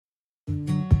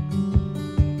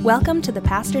Welcome to the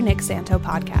Pastor Nick Santo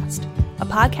podcast, a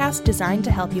podcast designed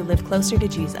to help you live closer to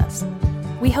Jesus.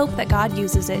 We hope that God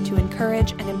uses it to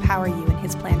encourage and empower you in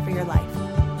His plan for your life.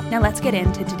 Now let's get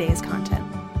into today's content.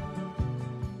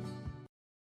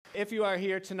 If you are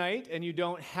here tonight and you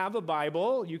don't have a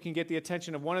Bible, you can get the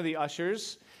attention of one of the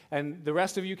ushers, and the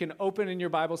rest of you can open in your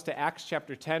Bibles to Acts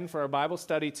chapter 10 for our Bible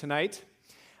study tonight.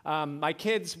 My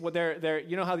kids, well, they're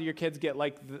you know how your kids get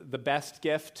like the best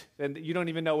gift, and you don't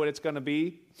even know what it's going to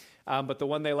be, but the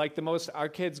one they like the most, our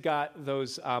kids got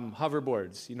those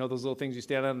hoverboards, you know, those little things you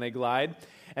stand on and they glide,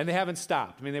 and they haven't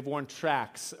stopped. I mean, they've worn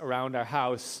tracks around our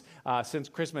house since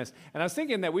Christmas, and I was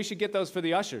thinking that we should get those for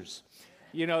the ushers.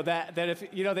 You know, that if,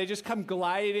 you know, they just come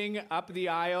gliding up the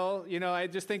aisle, you know, I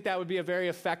just think that would be a very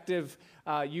effective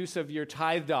use of your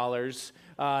tithe dollars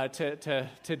to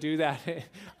do that.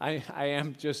 I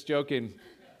am just joking.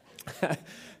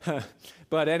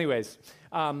 But anyways,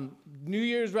 New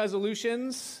Year's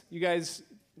resolutions. Do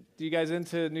you guys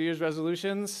into New Year's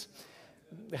resolutions?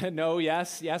 No,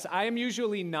 yes. I am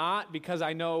usually not because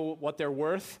I know what they're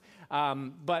worth.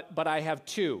 But I have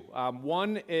two.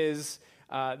 One is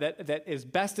that as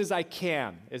best as I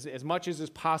can, as much as is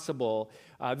possible,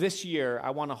 this year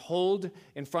I want to hold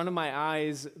in front of my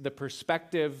eyes the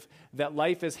perspective that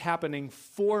life is happening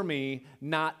for me,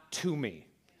 not to me.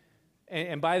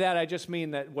 And by that I just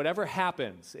mean that whatever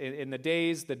happens in the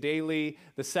days, the daily,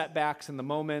 the setbacks and the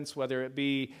moments, whether it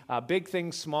be big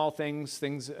things, small things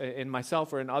in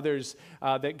myself or in others,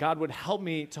 that God would help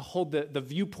me to hold the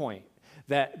viewpoint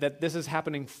that this is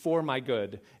happening for my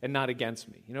good and not against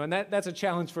me. You know, and that's a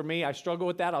challenge for me. I struggle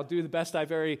with that. I'll do the best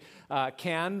I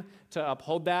can to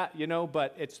uphold that, you know,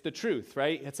 but it's the truth,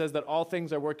 right? It says that all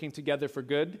things are working together for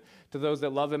good to those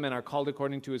that love Him and are called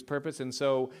according to His purpose. And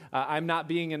so I'm not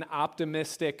being an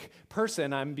optimistic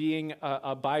person. I'm being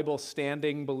a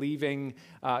Bible-standing, believing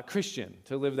Christian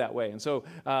to live that way. And so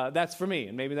that's for me,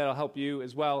 and maybe that'll help you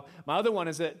as well. My other one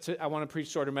is that I want to preach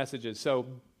shorter messages. So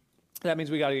that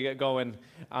means we got to get going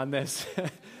on this.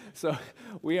 So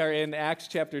we are in Acts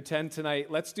chapter 10 tonight.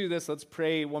 Let's do this. Let's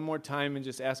pray one more time and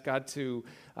just ask God to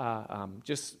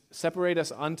just separate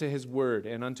us unto His word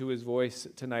and unto His voice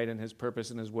tonight and His purpose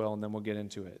and His will, and then we'll get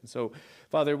into it. And so,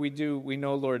 Father, we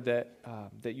know, Lord, that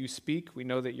You speak. We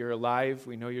know that You're alive.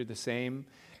 We know You're the same.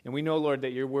 And we know, Lord,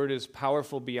 that Your word is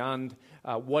powerful beyond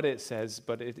what it says,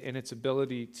 but in its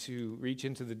ability to reach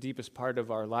into the deepest part of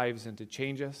our lives and to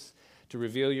change us, to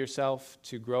reveal Yourself,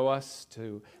 to grow us,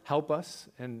 to help us,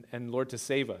 and Lord, to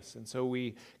save us. And so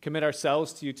we commit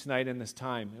ourselves to You tonight in this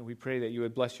time, and we pray that You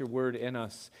would bless Your word in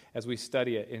us as we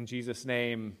study it. In Jesus'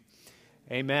 name,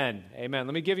 amen. Amen.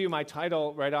 Let me give you my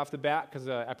title right off the bat, because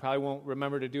I probably won't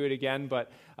remember to do it again,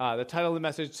 but the title of the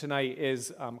message tonight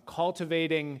is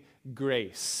Cultivating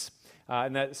Grace,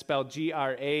 and that's spelled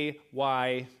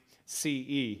Grayce.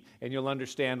 And you'll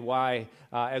understand why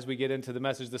as we get into the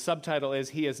message. The subtitle is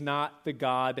He is Not the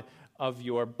God of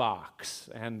Your Box.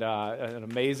 And an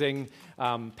amazing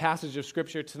passage of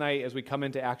Scripture tonight as we come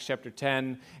into Acts chapter 10,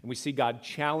 and we see God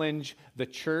challenge the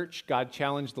church, God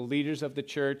challenge the leaders of the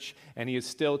church, and He is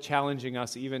still challenging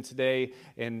us even today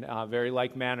in very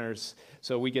like manners.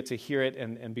 So we get to hear it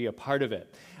and be a part of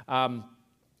it.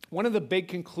 One of the big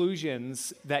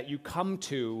conclusions that you come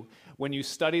to when you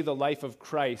study the life of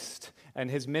Christ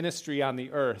and His ministry on the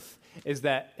earth is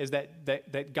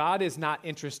that God is not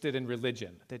interested in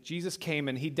religion. That Jesus came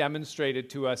and He demonstrated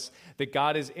to us that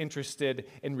God is interested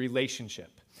in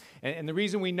relationship. And the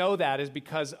reason we know that is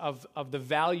because of the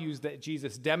values that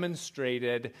Jesus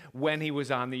demonstrated when He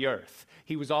was on the earth.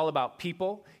 He was all about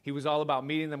people. He was all about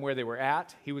meeting them where they were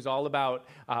at. He was all about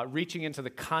reaching into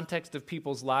the context of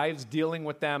people's lives, dealing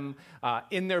with them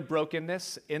in their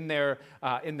brokenness, in their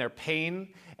pain,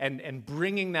 and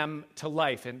bringing them to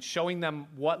life and showing them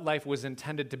what life was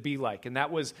intended to be like. And that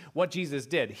was what Jesus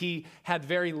did. He had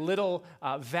very little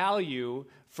value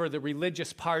for the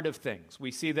religious part of things. We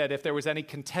see that if there was any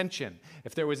contention,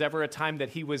 if there was ever a time that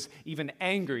He was even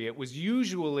angry, it was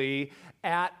usually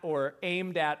at or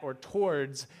aimed at or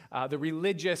towards the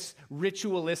religious,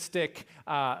 ritualistic,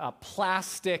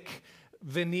 plastic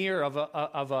veneer of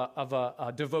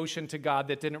a devotion to God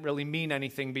that didn't really mean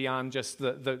anything beyond just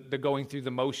the going through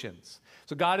the motions.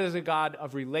 So God is a God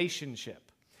of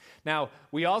relationship. Now,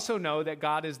 we also know that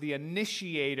God is the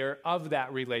initiator of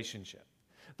that relationship.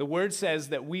 The Word says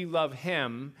that we love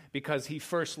Him because He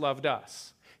first loved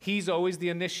us. He's always the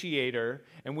initiator,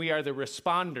 and we are the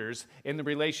responders in the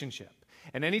relationship.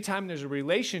 And anytime there's a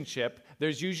relationship,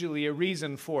 there's usually a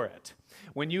reason for it.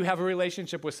 When you have a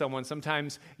relationship with someone,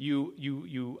 sometimes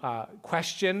you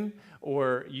question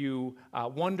or you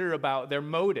wonder about their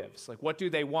motives. Like, what do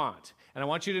they want? And I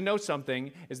want you to know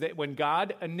something, is that when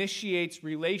God initiates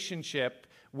relationship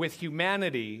with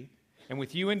humanity and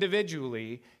with you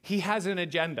individually, he has an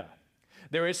agenda.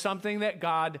 There is something that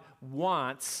God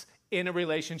wants in a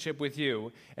relationship with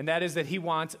you, and that is that he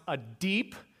wants a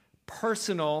deep,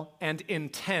 personal, and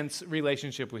intense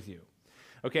relationship with you.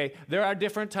 Okay, there are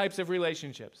different types of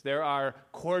relationships. There are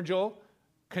cordial,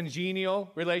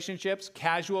 congenial relationships,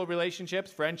 casual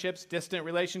relationships, friendships, distant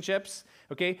relationships,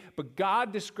 okay? But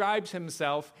God describes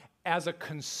himself as a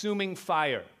consuming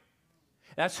fire.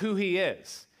 That's who he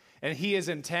is. And he is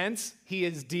intense, he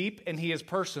is deep, and he is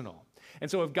personal. And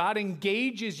so if God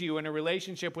engages you in a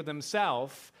relationship with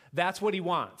himself, that's what he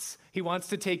wants. He wants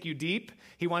to take you deep,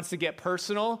 he wants to get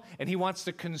personal, and he wants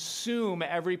to consume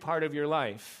every part of your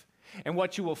life. And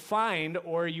what you will find,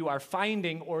 or you are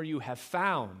finding, or you have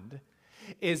found,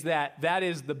 is that that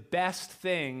is the best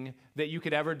thing that you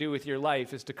could ever do with your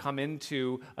life, is to come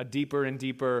into a deeper and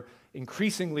deeper,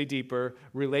 increasingly deeper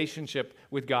relationship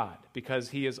with God, because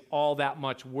he is all that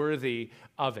much worthy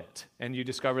of it. And you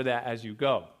discover that as you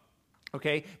go.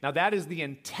 Okay, now that is the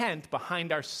intent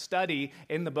behind our study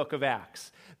in the book of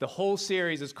Acts. The whole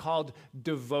series is called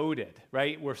Devoted,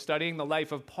 right? We're studying the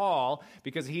life of Paul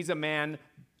because he's a man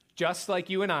just like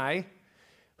you and I,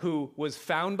 who was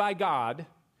found by God,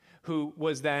 who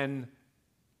was then,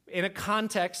 in a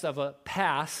context of a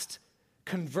past,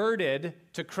 converted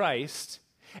to Christ,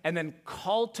 and then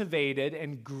cultivated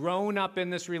and grown up in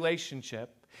this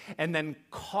relationship, and then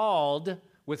called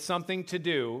with something to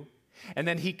do, and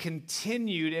then he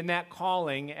continued in that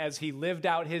calling as he lived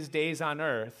out his days on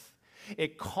earth.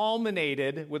 It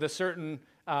culminated with a certain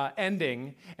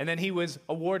ending, and then he was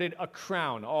awarded a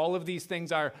crown. All of these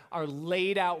things are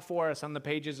laid out for us on the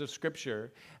pages of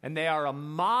Scripture, and they are a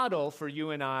model for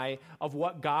you and I of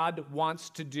what God wants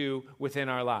to do within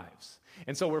our lives.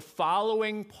 And so we're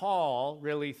following Paul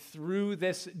really through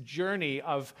this journey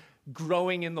of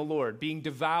growing in the Lord, being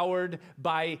devoured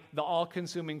by the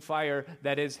all-consuming fire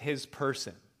that is his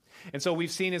person. And so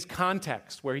we've seen his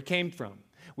context, where he came from.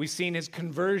 We've seen his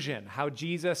conversion, how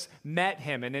Jesus met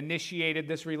him and initiated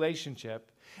this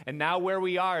relationship. And now where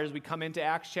we are as we come into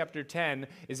Acts chapter 10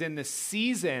 is in the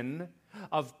season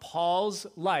of Paul's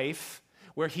life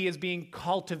where he is being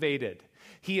cultivated.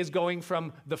 He is going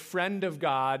from the friend of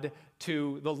God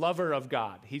to the lover of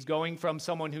God. He's going from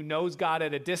someone who knows God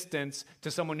at a distance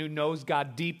to someone who knows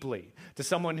God deeply, to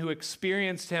someone who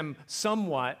experienced him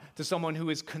somewhat, to someone who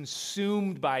is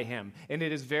consumed by him. And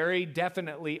it is very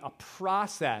definitely a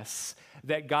process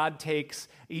that God takes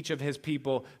each of his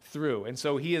people through. And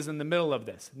so he is in the middle of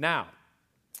this. Now,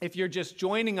 if you're just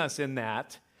joining us in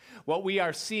that, what we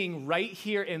are seeing right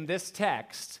here in this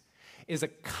text is a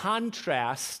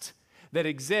contrast that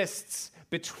exists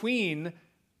between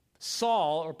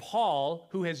Saul or Paul,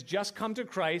 who has just come to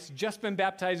Christ, just been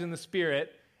baptized in the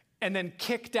Spirit, and then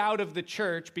kicked out of the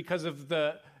church because of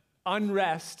the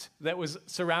unrest that was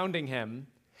surrounding him.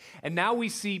 And now we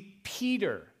see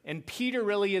Peter, and Peter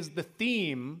really is the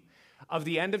theme of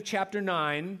the end of chapter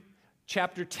 9,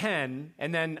 chapter 10,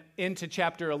 and then into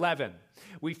chapter 11.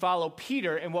 We follow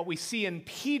Peter, and what we see in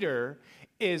Peter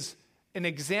is an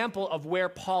example of where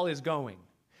Paul is going.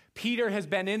 Peter has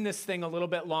been in this thing a little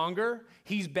bit longer.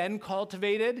 He's been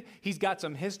cultivated. He's got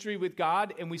some history with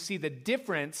God, and we see the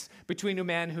difference between a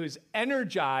man who's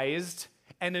energized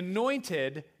and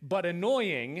anointed, but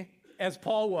annoying, as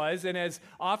Paul was, and as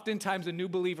oftentimes a new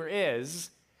believer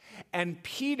is, and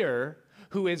Peter,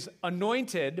 who is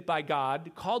anointed by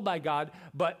God, called by God,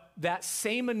 but that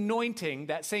same anointing,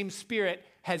 that same spirit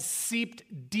has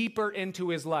seeped deeper into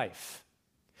his life.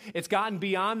 It's gotten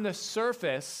beyond the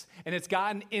surface, and it's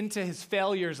gotten into his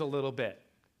failures a little bit.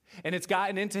 And it's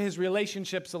gotten into his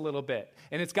relationships a little bit.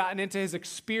 And it's gotten into his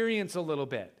experience a little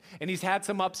bit. And he's had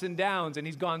some ups and downs, and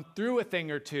he's gone through a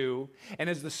thing or two. And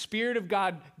as the Spirit of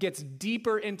God gets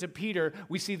deeper into Peter,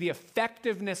 we see the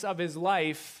effectiveness of his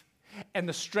life and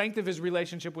the strength of his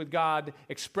relationship with God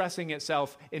expressing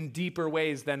itself in deeper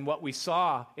ways than what we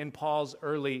saw in Paul's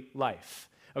early life.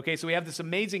 Okay, so we have this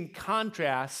amazing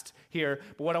contrast here,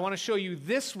 but what I want to show you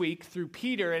this week through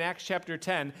Peter in Acts chapter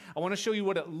 10, I want to show you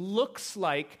what it looks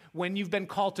like when you've been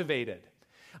cultivated.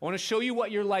 I want to show you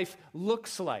what your life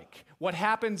looks like, what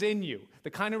happens in you, the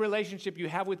kind of relationship you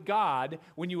have with God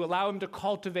when you allow him to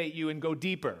cultivate you and go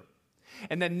deeper.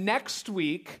 And then next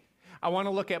week, I want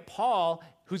to look at Paul,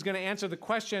 who's going to answer the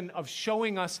question of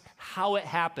showing us how it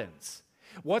happens.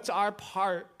 What's our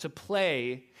part to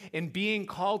play in being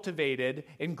cultivated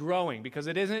and growing? Because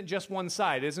it isn't just one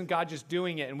side. It isn't God just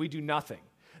doing it and we do nothing.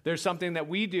 There's something that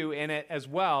we do in it as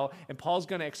well, and Paul's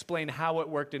going to explain how it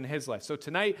worked in his life. So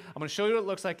tonight, I'm going to show you what it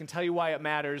looks like and tell you why it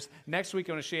matters. Next week,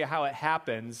 I'm going to show you how it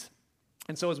happens.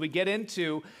 And so as we get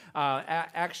into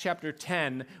Acts chapter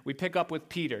 10, we pick up with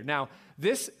Peter. Now,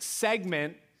 this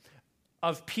segment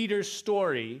of Peter's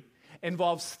story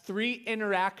involves 3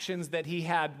 interactions that he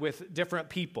had with different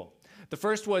people. The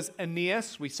first was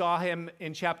Aeneas. We saw him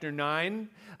in chapter 9.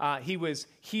 He was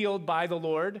healed by the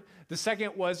Lord. The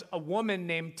second was a woman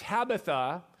named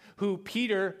Tabitha, who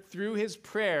Peter, through his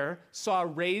prayer, saw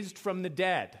raised from the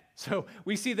dead. So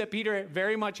we see that Peter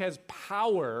very much has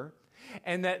power,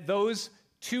 and that those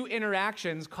 2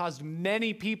 interactions caused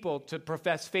many people to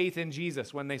profess faith in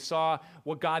Jesus when they saw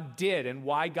what God did and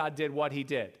why God did what he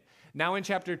did. Now in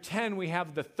chapter 10, we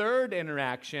have the third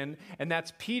interaction, and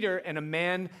that's Peter and a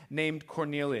man named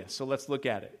Cornelius. So let's look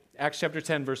at it. Acts chapter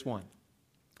 10, verse 1.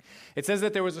 It says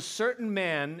that there was a certain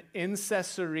man in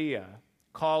Caesarea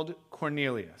called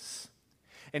Cornelius,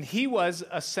 and he was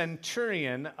a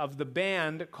centurion of the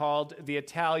band called the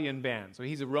Italian band. So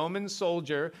he's a Roman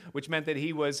soldier, which meant that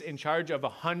he was in charge of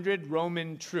 100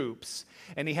 Roman troops,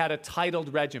 and he had a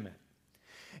titled regiment.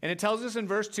 And it tells us in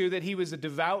verse 2 that he was a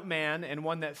devout man and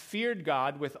one that feared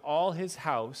God with all his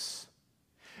house,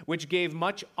 which gave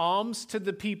much alms to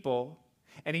the people,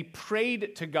 and he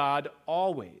prayed to God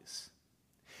always.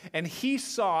 And he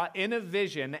saw in a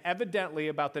vision, evidently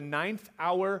about the 9th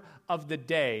hour of the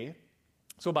day,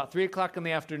 so about 3 o'clock in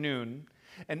the afternoon,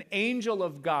 an angel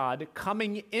of God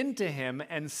coming into him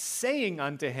and saying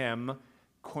unto him,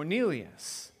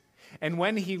 Cornelius. And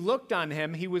when he looked on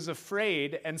him, he was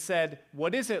afraid and said,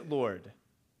 What is it, Lord?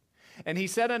 And he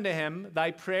said unto him,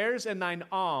 Thy prayers and thine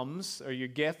alms, or your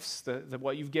gifts,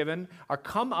 what you've given, are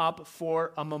come up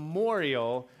for a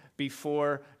memorial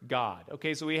before God.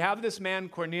 Okay, so we have this man,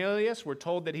 Cornelius. We're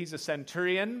told that he's a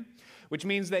centurion, which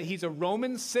means that he's a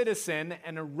Roman citizen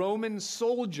and a Roman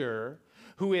soldier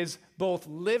who is both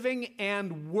living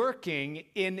and working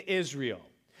in Israel.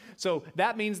 So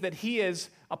that means that he is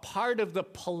a part of the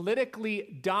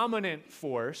politically dominant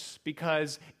force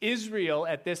because Israel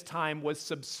at this time was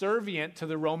subservient to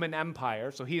the Roman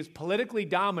Empire. So he is politically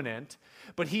dominant,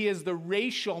 but he is the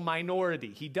racial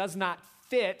minority. He does not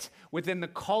fit within the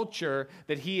culture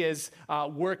that he is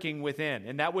working within.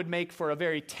 And that would make for a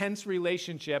very tense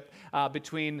relationship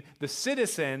between the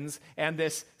citizens and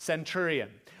this centurion.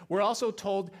 We're also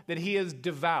told that he is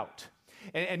devout.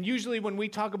 And usually when we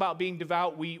talk about being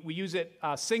devout, we use it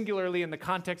singularly in the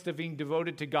context of being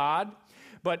devoted to God.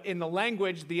 But in the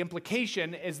language, the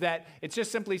implication is that it's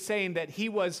just simply saying that he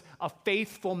was a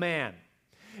faithful man.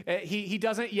 He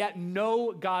doesn't yet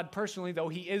know God personally, though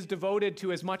he is devoted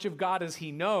to as much of God as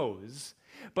he knows.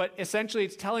 But essentially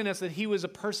it's telling us that he was a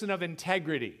person of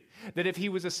integrity. That if he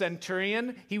was a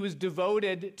centurion, he was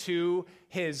devoted to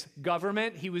his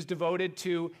government, he was devoted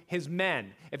to his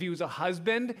men. If he was a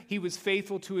husband, he was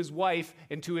faithful to his wife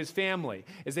and to his family.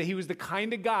 Is that he was the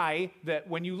kind of guy that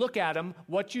when you look at him,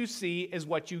 what you see is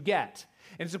what you get.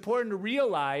 And it's important to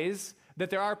realize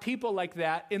that there are people like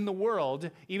that in the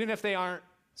world, even if they aren't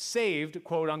saved,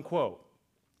 quote unquote.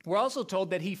 We're also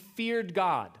told that he feared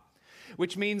God,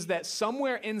 which means that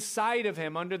somewhere inside of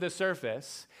him, under the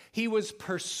surface, he was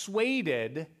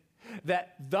persuaded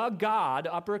that the God,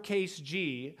 uppercase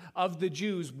G, of the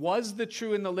Jews was the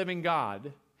true and the living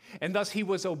God, and thus he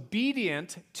was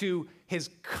obedient to his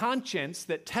conscience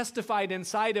that testified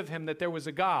inside of him that there was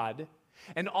a God,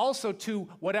 and also to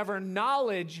whatever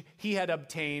knowledge he had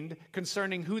obtained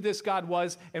concerning who this God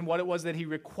was and what it was that he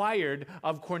required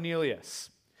of Cornelius.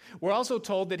 We're also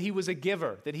told that he was a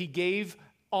giver, that he gave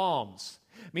alms,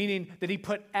 meaning that he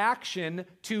put action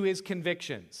to his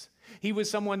convictions. He was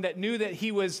someone that knew that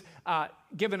he was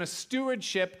given a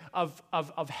stewardship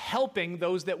of helping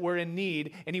those that were in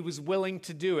need, and he was willing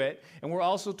to do it. And we're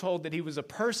also told that he was a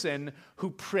person who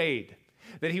prayed,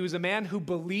 that he was a man who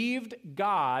believed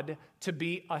God to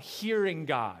be a hearing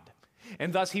God.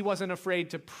 And thus he wasn't afraid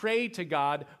to pray to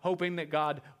God, hoping that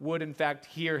God would in fact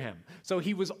hear him. So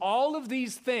he was all of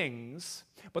these things,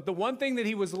 but the one thing that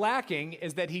he was lacking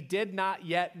is that he did not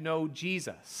yet know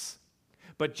Jesus.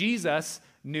 But Jesus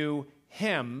knew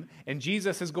him, and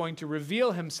Jesus is going to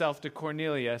reveal himself to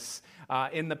Cornelius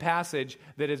in the passage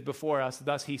that is before us.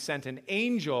 Thus he sent an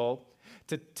angel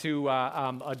to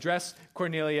address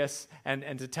Cornelius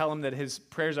and to tell him that his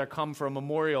prayers are come for a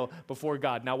memorial before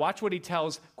God. Now watch what he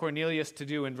tells Cornelius to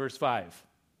do in verse 5.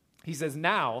 He says,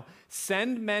 Now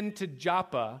send men to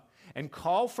Joppa and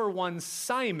call for one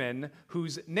Simon,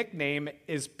 whose nickname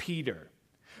is Peter.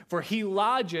 For he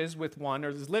lodges with one, or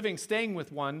is staying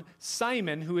with one,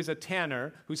 Simon, who is a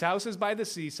tanner, whose house is by the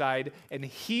seaside, and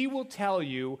he will tell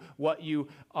you what you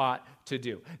ought to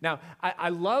do. Now, I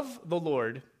love the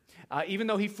Lord, even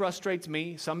though he frustrates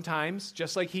me sometimes,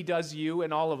 just like he does you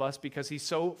and all of us, because he's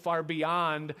so far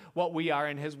beyond what we are,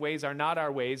 and his ways are not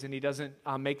our ways, and he doesn't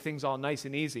make things all nice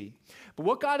and easy. But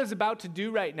what God is about to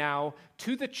do right now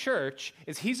to the church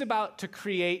is he's about to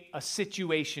create a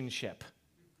situationship.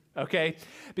 Okay?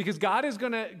 Because God is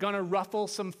gonna ruffle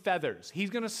some feathers. He's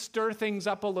gonna stir things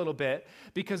up a little bit,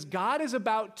 because God is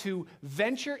about to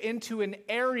venture into an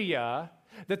area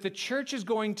that the church is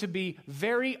going to be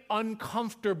very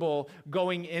uncomfortable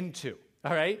going into.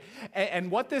 All right?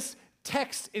 And what this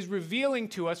text is revealing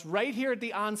to us right here at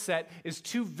the onset is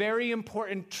two very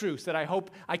important truths that I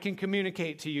hope I can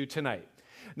communicate to you tonight.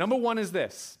 Number one is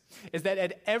this, is that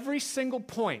at every single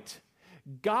point,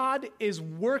 God is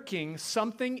working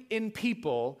something in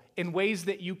people in ways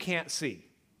that you can't see.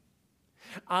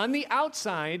 On the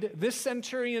outside, this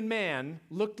centurion man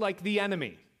looked like the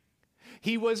enemy.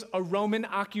 He was a Roman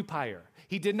occupier.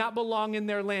 He did not belong in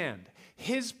their land.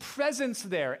 His presence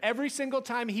there, every single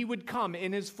time he would come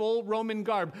in his full Roman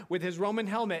garb with his Roman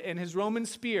helmet and his Roman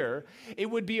spear, it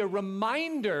would be a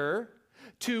reminder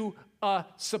to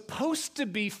supposed to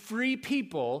be free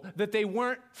people that they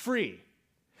weren't free,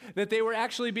 that they were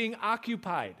actually being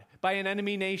occupied by an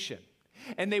enemy nation.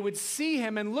 And they would see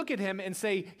him and look at him and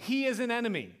say, he is an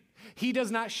enemy. He does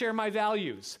not share my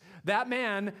values. That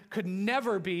man could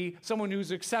never be someone who's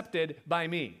accepted by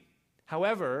me.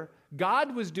 However,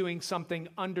 God was doing something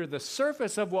under the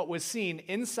surface of what was seen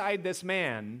inside this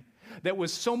man that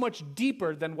was so much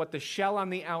deeper than what the shell on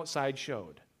the outside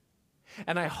showed.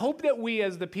 And I hope that we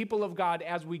as the people of God,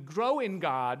 as we grow in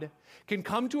God, can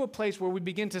come to a place where we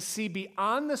begin to see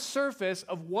beyond the surface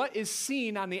of what is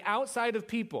seen on the outside of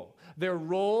people, their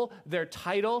role, their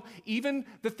title, even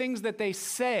the things that they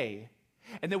say,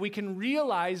 and that we can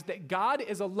realize that God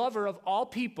is a lover of all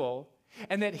people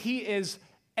and that he is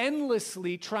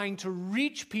endlessly trying to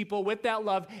reach people with that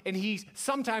love, and he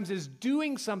sometimes is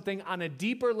doing something on a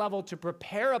deeper level to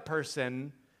prepare a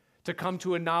person to come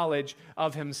to a knowledge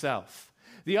of himself.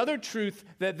 The other truth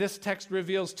that this text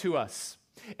reveals to us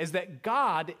is that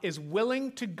God is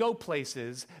willing to go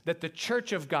places that the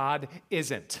church of God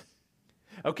isn't.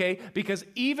 Okay? Because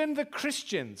even the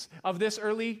Christians of this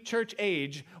early church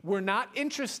age were not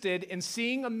interested in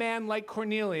seeing a man like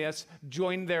Cornelius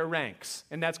join their ranks.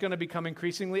 And that's going to become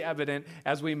increasingly evident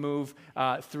as we move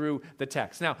through the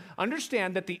text. Now,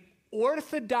 understand that the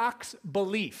orthodox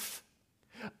belief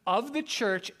of the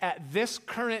church at this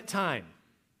current time,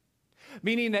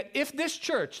 meaning that if this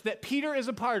church that Peter is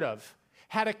a part of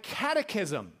had a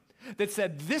catechism that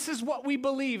said, this is what we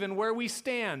believe and where we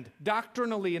stand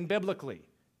doctrinally and biblically,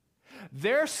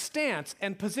 their stance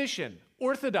and position,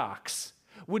 orthodox,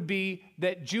 would be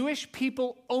that Jewish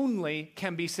people only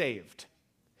can be saved.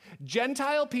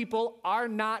 Gentile people are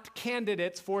not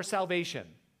candidates for salvation.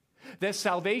 That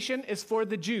salvation is for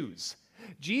the Jews.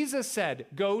 Jesus said,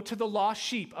 go to the lost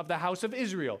sheep of the house of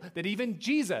Israel, that even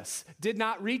Jesus did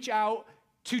not reach out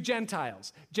to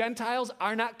Gentiles. Gentiles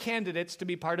are not candidates to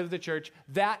be part of the church.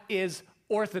 That is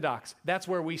orthodox. That's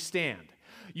where we stand.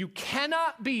 You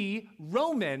cannot be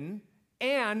Roman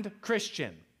and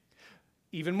Christian.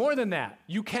 Even more than that,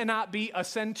 you cannot be a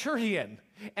centurion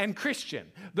and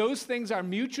Christian. Those things are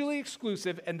mutually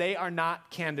exclusive, and they are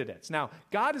not candidates. Now,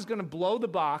 God is going to blow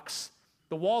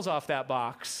the walls off that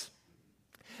box,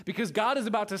 because God is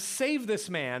about to save this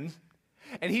man,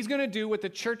 and he's going to do what the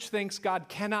church thinks God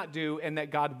cannot do and that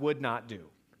God would not do.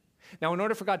 Now, in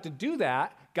order for God to do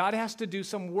that, God has to do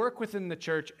some work within the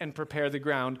church and prepare the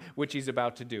ground, which he's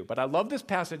about to do. But I love this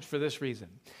passage for this reason,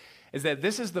 is that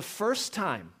this is the first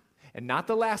time, and not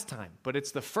the last time, but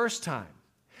it's the first time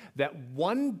that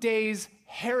one day's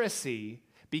heresy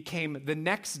became the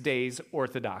next day's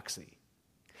orthodoxy.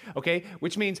 Okay?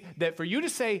 Which means that for you to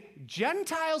say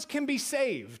Gentiles can be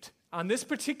saved on this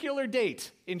particular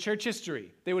date in church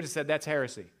history, they would have said that's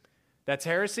heresy. That's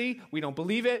heresy. We don't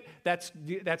believe it. That's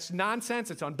nonsense.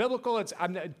 It's unbiblical.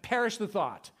 Perish the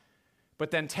thought.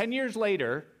 But then 10 years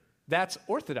later, that's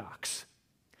orthodox.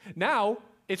 Now,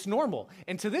 it's normal.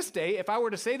 And to this day, if I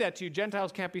were to say that to you,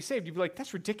 Gentiles can't be saved, you'd be like,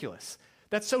 that's ridiculous.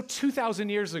 That's so 2,000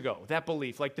 years ago, that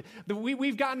belief. Like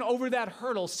we've gotten over that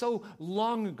hurdle so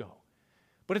long ago.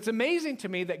 But it's amazing to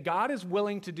me that God is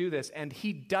willing to do this, and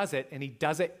he does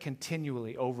it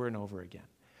continually over and over again.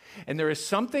 And there is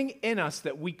something in us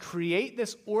that we create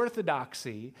this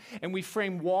orthodoxy, and we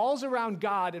frame walls around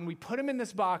God, and we put him in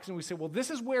this box, and we say, well, this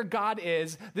is where God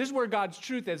is, this is where God's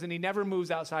truth is, and he never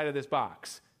moves outside of this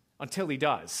box until he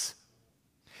does.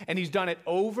 And he's done it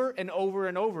over and over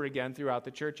and over again throughout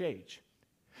the church age.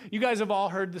 You guys have all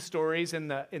heard the stories in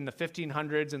the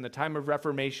 1500s, in the time of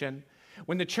Reformation,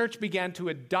 when the church began to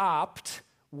adopt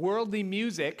worldly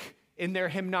music in their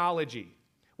hymnology,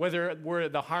 whether it were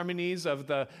the harmonies of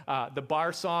the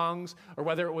bar songs, or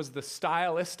whether it was the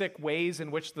stylistic ways in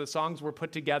which the songs were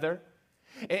put together.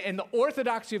 And the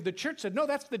orthodoxy of the church said, no,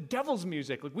 that's the devil's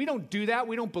music. Like, we don't do that.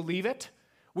 We don't believe it.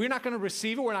 We're not going to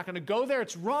receive it. We're not going to go there.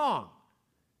 It's wrong.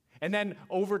 And then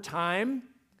over time,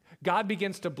 God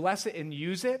begins to bless it and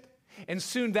use it, and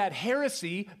soon that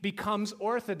heresy becomes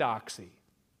orthodoxy.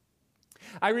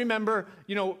 I remember,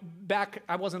 back,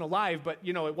 I wasn't alive, but,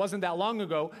 it wasn't that long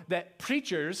ago that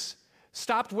preachers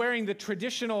stopped wearing the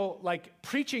traditional,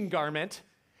 preaching garment,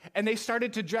 and they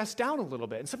started to dress down a little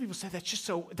bit. And some people say,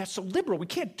 that's so liberal. We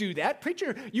can't do that.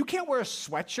 Preacher, you can't wear a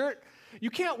sweatshirt. You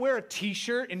can't wear a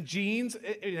t-shirt and jeans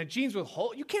with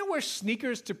holes. You can't wear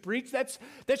sneakers to preach. That's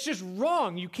just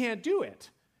wrong. You can't do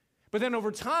it. But then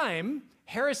over time,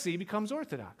 heresy becomes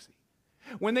orthodoxy.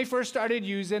 When they first started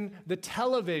using the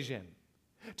television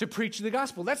to preach the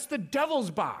gospel, that's the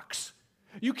devil's box.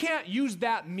 You can't use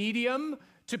that medium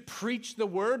to preach the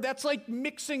word. That's like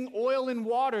mixing oil and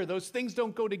water. Those things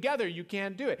don't go together. You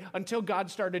can't do it. Until God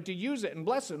started to use it and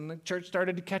bless it, and the church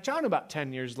started to catch on about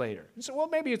 10 years later. And so, well,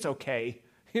 maybe it's okay.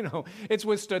 It's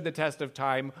withstood the test of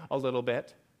time a little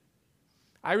bit.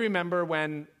 I remember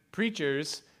when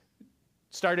preachers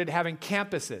started having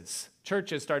campuses.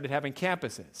 Churches started having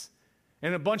campuses.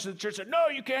 And a bunch of the church said, no,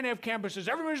 you can't have campuses.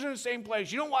 Everybody's in the same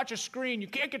place. You don't watch a screen. You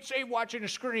can't get saved watching a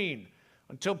screen.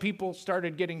 Until people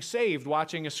started getting saved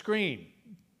watching a screen.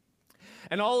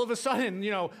 And all of a sudden,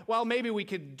 well, maybe we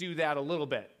could do that a little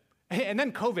bit. And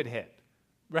then COVID hit,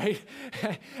 right?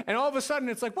 And all of a sudden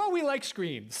it's like, well, we like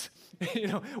screens.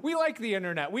 We like the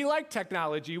internet. We like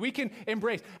technology. We can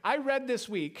embrace. I read this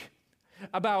week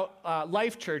about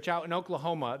Life Church out in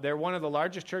Oklahoma. They're one of the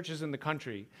largest churches in the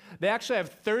country. They actually have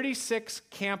 36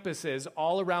 campuses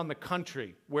all around the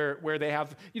country where they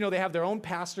have, they have their own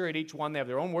pastor at each one. They have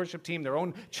their own worship team, their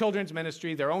own children's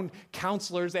ministry, their own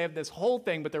counselors. They have this whole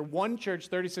thing, but they're one church,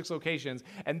 36 locations.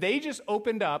 And they just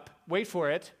opened up, wait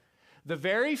for it, the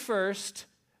very first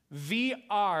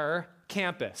VR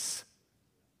campus,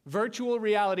 virtual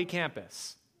reality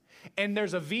campus. And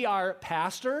there's a VR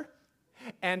pastor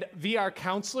and VR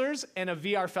counselors and a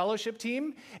VR fellowship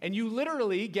team, and you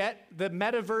literally get the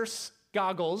metaverse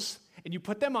goggles, and you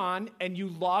put them on, and you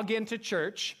log into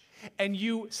church, and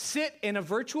you sit in a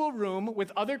virtual room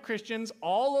with other Christians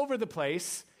all over the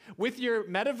place with your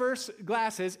metaverse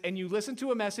glasses, and you listen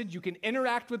to a message. You can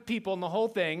interact with people and the whole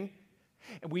thing.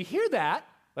 And we hear that.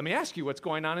 Let me ask you what's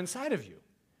going on inside of you.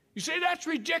 You say, that's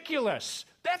ridiculous.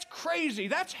 That's crazy.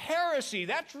 That's heresy.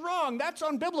 That's wrong. That's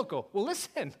unbiblical. Well,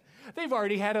 listen. They've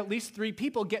already had at least 3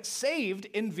 people get saved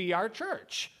in VR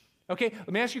church. Okay, let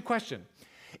me ask you a question.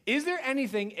 Is there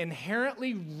anything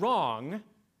inherently wrong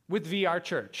with VR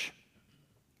church?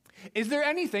 Is there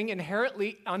anything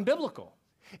inherently unbiblical?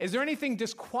 Is there anything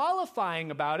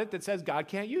disqualifying about it that says God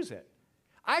can't use it?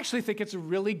 I actually think it's a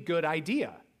really good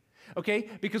idea, okay?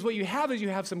 Because what you have is you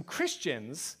have some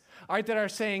Christians, all right, that are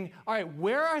saying, all right,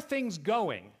 where are things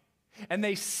going? And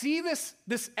they see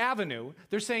this avenue.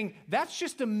 They're saying, that's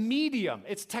just a medium.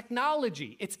 It's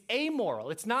technology. It's amoral.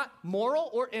 It's not moral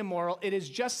or immoral. It is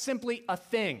just simply a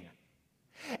thing.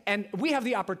 And we have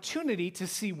the opportunity to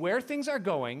see where things are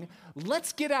going.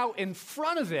 Let's get out in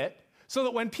front of it so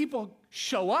that when people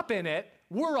show up in it,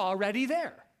 we're already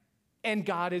there. And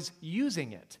God is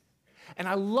using it. And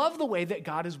I love the way that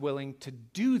God is willing to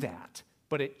do that.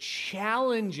 But it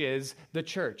challenges the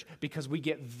church because we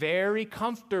get very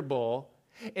comfortable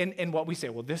in what we say.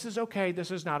 Well, this is okay,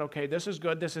 this is not okay, this is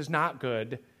good, this is not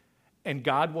good. And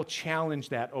God will challenge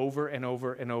that over and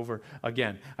over and over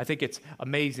again. I think it's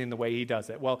amazing the way he does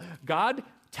it. Well, God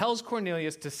tells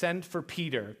Cornelius to send for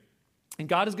Peter, and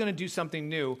God is going to do something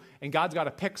new, and God's got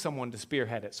to pick someone to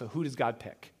spearhead it. So who does God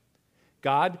pick?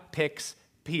 God picks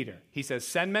Peter. He says,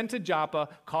 send men to Joppa,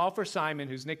 call for Simon,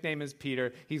 whose nickname is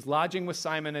Peter. He's lodging with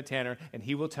Simon a tanner, and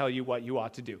he will tell you what you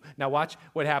ought to do. Now watch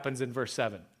what happens in verse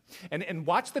 7. And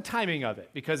watch the timing of it,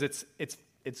 because it's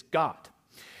God.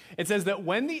 It says that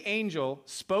when the angel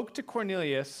spoke to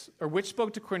Cornelius, or which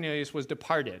spoke to Cornelius was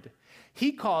departed,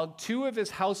 he called 2 of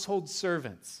his household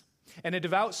servants, and a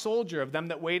devout soldier of them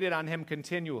that waited on him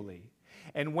continually.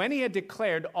 And when he had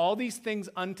declared all these things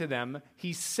unto them,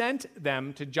 he sent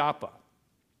them to Joppa.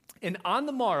 And on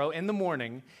the morrow, in the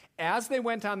morning, as they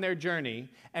went on their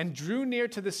journey and drew near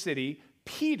to the city,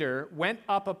 Peter went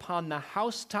up upon the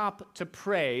housetop to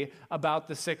pray about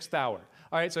the 6th hour.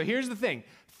 All right, so here's the thing.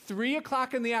 3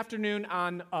 o'clock in the afternoon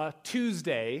on a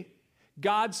Tuesday,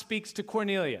 God speaks to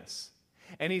Cornelius.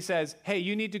 And he says, hey,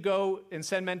 you need to go and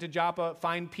send men to Joppa,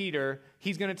 find Peter.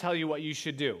 He's going to tell you what you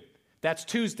should do. That's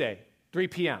Tuesday, 3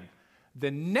 p.m.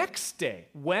 The next day,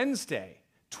 Wednesday,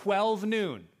 12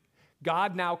 noon,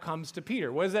 God now comes to Peter.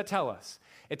 What does that tell us?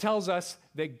 It tells us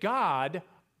that God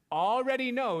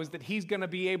already knows that he's going to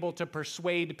be able to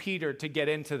persuade Peter to get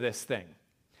into this thing.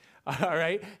 All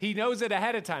right? He knows it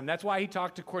ahead of time. That's why he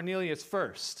talked to Cornelius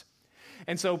first.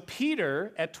 And so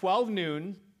Peter, at 12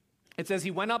 noon, it says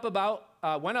he went up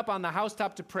on the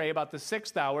housetop to pray about the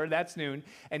 6th hour, that's noon,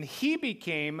 and he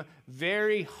became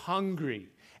very hungry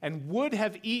and would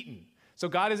have eaten. So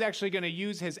God is actually going to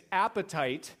use his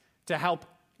appetite to help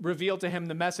reveal to him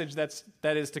the message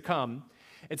that is to come.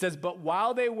 It says, but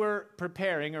while they were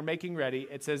preparing or making ready,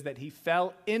 it says that he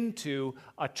fell into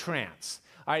a trance.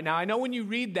 All right, now I know when you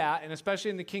read that, and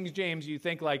especially in the King James, you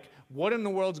think like, what in the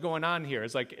world's going on here?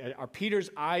 It's like, are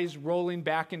Peter's eyes rolling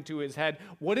back into his head?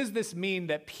 What does this mean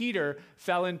that Peter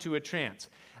fell into a trance?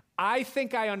 I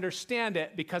think I understand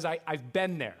it because I've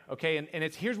been there, okay?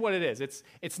 And here's what it is.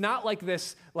 It's not like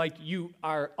this, like you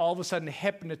are all of a sudden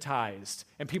hypnotized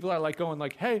and people are like going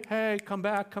like, hey, come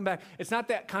back. It's not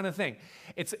that kind of thing.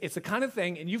 It's the kind of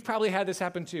thing, and you've probably had this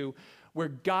happen too, where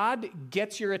God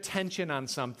gets your attention on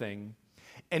something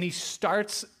and he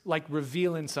starts like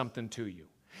revealing something to you.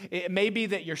 It may be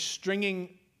that you're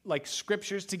stringing like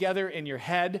scriptures together in your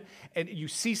head and you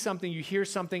see something, you hear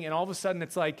something, and all of a sudden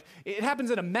it's like, it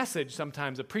happens in a message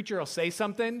sometimes. A preacher will say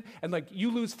something and like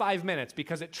you lose 5 minutes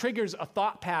because it triggers a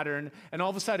thought pattern, and all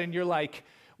of a sudden you're like,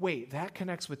 wait, that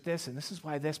connects with this, and this is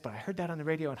why this, but I heard that on the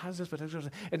radio, and how does this,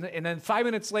 and then 5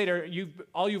 minutes later,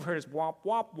 all you've heard is wop,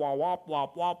 wop, wop, wop,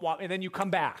 wop, wop, wop, and then you come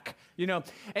back,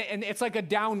 and it's like a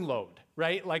download,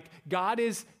 right? Like God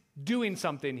is doing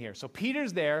something here. So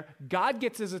Peter's there, God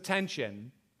gets his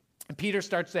attention, and Peter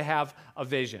starts to have a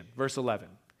vision. Verse 11.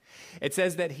 It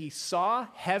says that he saw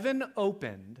heaven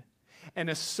opened and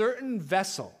a certain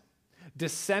vessel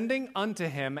descending unto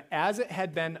him as it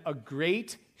had been a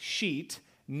great sheet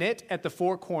knit at the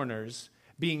four corners,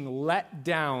 being let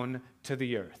down to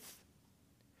the earth.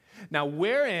 Now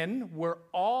wherein were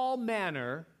all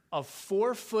manner of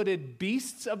four-footed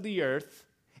beasts of the earth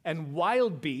and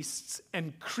wild beasts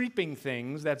and creeping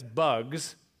things, that's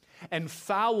bugs, and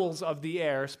fowls of the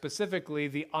air, specifically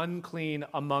the unclean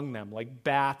among them, like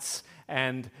bats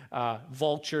and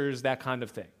vultures, that kind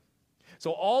of thing.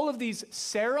 So all of these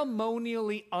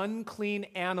ceremonially unclean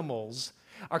animals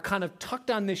are kind of tucked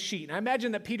on this sheet. And I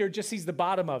imagine that Peter just sees the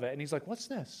bottom of it, and he's like, what's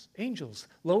this? Angels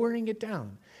lowering it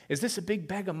down. Is this a big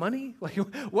bag of money? Like,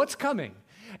 what's coming?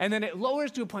 And then it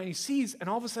lowers to a point he sees, and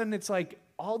all of a sudden it's like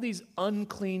all these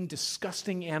unclean,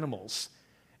 disgusting animals.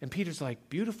 And Peter's like,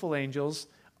 beautiful angels,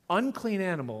 unclean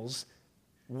animals,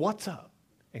 what's up?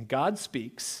 And God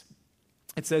speaks.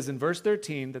 It says in verse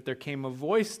 13 that there came a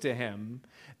voice to him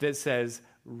that says,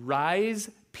 rise,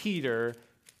 Peter,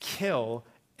 kill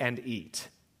and eat.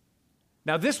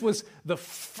 Now this was the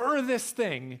furthest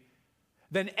thing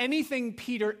than anything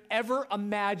Peter ever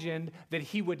imagined that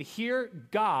he would hear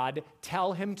God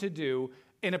tell him to do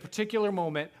in a particular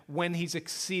moment when he's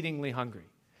exceedingly hungry.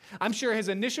 I'm sure his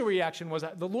initial reaction was,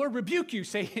 the Lord rebuke you,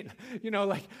 Satan.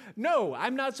 No,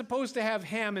 I'm not supposed to have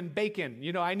ham and bacon.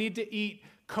 I need to eat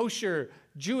kosher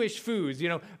Jewish foods,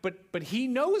 but he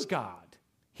knows God.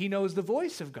 He knows the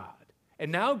voice of God.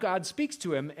 And now God speaks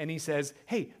to him and he says,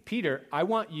 hey, Peter, I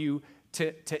want you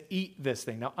to eat this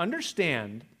thing. Now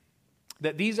understand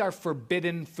that these are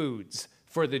forbidden foods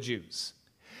for the Jews.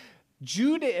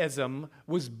 Judaism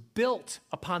was built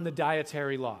upon the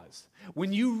dietary laws.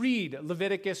 When you read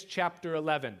Leviticus chapter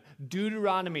 11,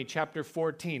 Deuteronomy chapter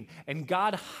 14, and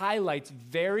God highlights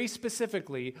very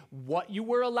specifically what you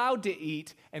were allowed to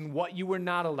eat and what you were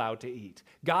not allowed to eat.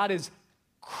 God is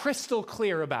crystal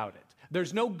clear about it.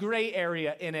 There's no gray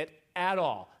area in it at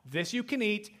all. This you can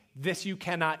eat, this you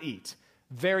cannot eat.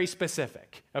 Very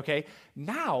specific, okay?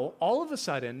 Now, all of a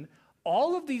sudden,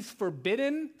 all of these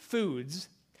forbidden foods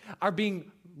are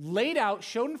being laid out,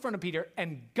 shown in front of Peter,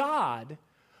 and God,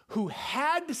 who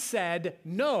had said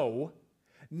no,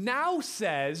 now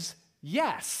says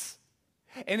yes,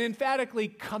 and emphatically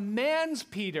commands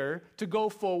Peter to go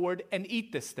forward and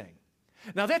eat this thing.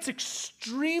 Now that's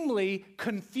extremely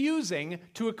confusing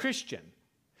to a Christian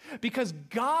because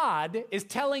God is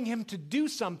telling him to do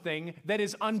something that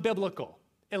is unbiblical,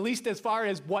 at least as far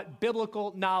as what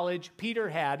biblical knowledge Peter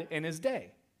had in his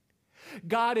day.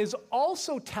 God is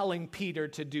also telling Peter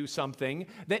to do something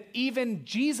that even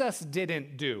Jesus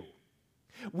didn't do.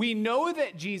 We know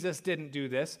that Jesus didn't do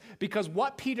this because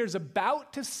what Peter's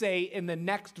about to say in the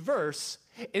next verse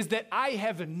is that I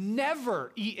have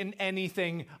never eaten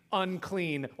anything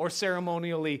unclean or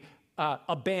ceremonially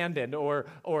abandoned or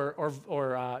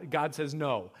God says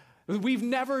no. We've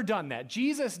never done that.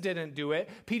 Jesus didn't do it.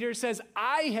 Peter says,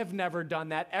 I have never done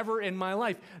that ever in my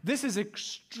life. This is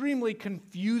extremely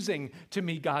confusing to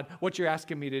me, God, what you're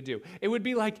asking me to do. It would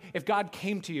be like if God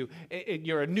came to you,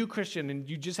 you're a new Christian and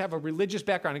you just have a religious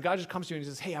background, and God just comes to you and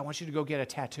says, hey, I want you to go get a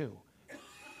tattoo.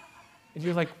 And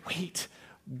you're like, wait,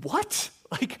 what?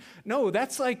 Like, no,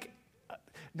 that's like,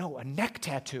 no, a neck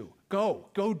tattoo.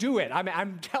 Go do it.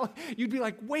 I'm telling you'd be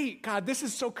like, wait, God, this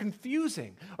is so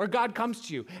confusing. Or God comes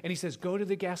to you and he says, go to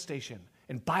the gas station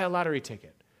and buy a lottery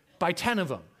ticket. Buy 10 of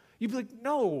them. You'd be like,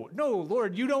 no,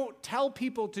 Lord, you don't tell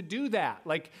people to do that.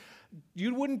 Like,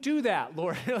 you wouldn't do that,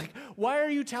 Lord. Like, why are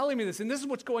you telling me this? And this is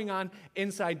what's going on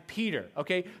inside Peter,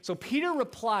 okay? So Peter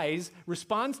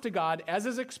responds to God as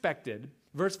is expected,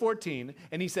 verse 14,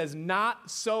 and he says, not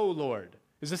so, Lord.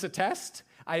 Is this a test?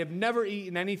 I have never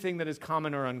eaten anything that is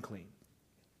common or unclean.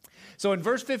 So in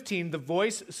verse 15, the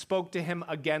voice spoke to him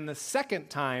again the second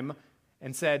time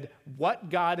and said, what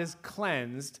God has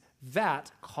cleansed,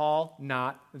 that call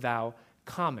not thou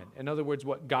common. In other words,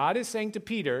 what God is saying to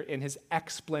Peter in his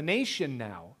explanation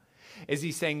now is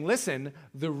he's saying, listen,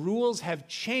 the rules have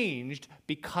changed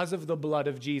because of the blood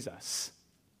of Jesus.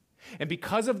 And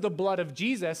because of the blood of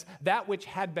Jesus, that which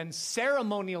had been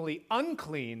ceremonially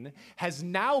unclean has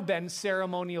now been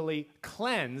ceremonially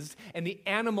cleansed, and the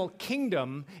animal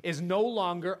kingdom is no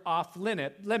longer off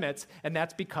limits, and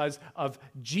that's because of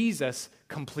Jesus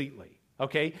completely.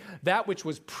 Okay? That which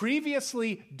was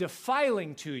previously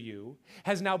defiling to you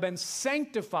has now been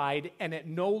sanctified, and it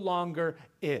no longer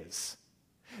is.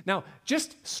 Now,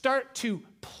 just start to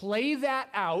play that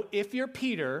out if you're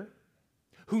Peter,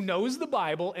 who knows the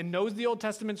Bible and knows the Old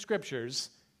Testament scriptures,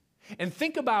 and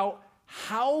think about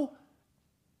how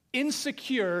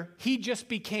insecure he just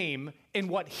became in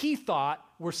what he thought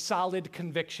were solid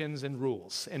convictions and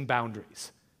rules and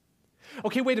boundaries.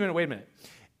 Okay, wait a minute.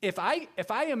 If I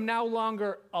am no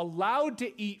longer allowed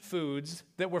to eat foods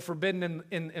that were forbidden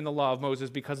in the law of Moses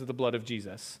because of the blood of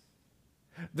Jesus,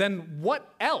 then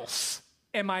what else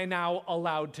am I now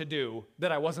allowed to do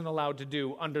that I wasn't allowed to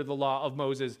do under the law of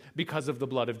Moses because of the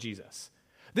blood of Jesus?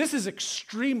 This is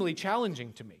extremely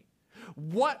challenging to me.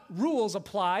 What rules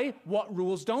apply? What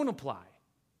rules don't apply?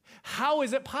 How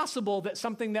is it possible that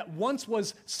something that once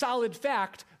was solid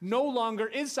fact no longer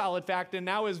is solid fact and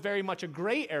now is very much a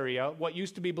gray area, what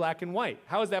used to be black and white?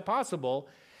 How is that possible?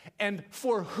 And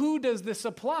for who does this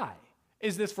apply?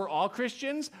 Is this for all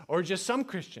Christians or just some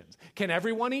Christians? Can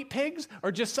everyone eat pigs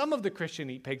or just some of the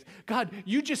Christians eat pigs? God,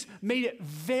 you just made it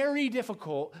very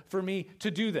difficult for me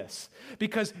to do this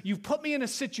because you've put me in a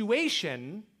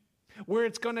situation where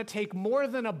it's going to take more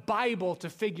than a Bible to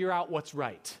figure out what's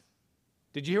right.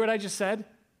 Did you hear what I just said?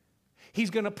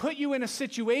 He's going to put you in a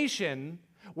situation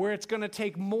where it's going to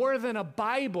take more than a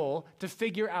Bible to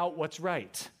figure out what's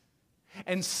right.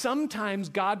 And sometimes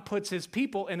God puts his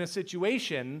people in a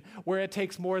situation where it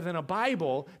takes more than a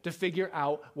Bible to figure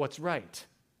out what's right.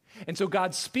 And so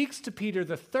God speaks to Peter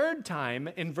the third time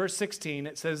in verse 16.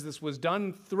 It says this was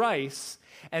done thrice,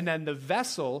 and then the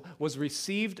vessel was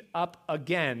received up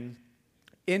again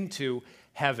into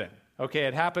heaven. Okay,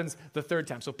 it happens the third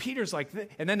time. So Peter's like,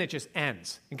 and then it just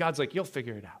ends. And God's like, you'll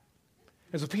figure it out.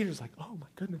 And so Peter's like, oh my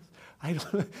goodness, I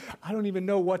don't even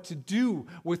know what to do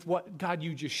with what, God,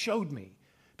 you just showed me,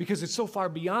 because it's so far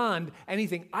beyond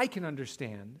anything I can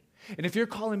understand. And if you're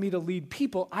calling me to lead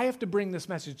people, I have to bring this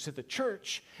message to the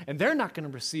church, and they're not going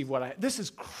to receive this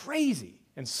is crazy.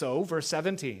 And so, verse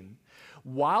 17,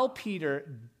 while Peter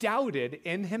doubted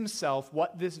in himself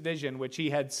what this vision which he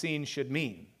had seen should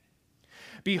mean,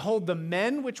 behold, the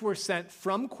men which were sent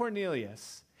from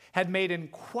Cornelius had made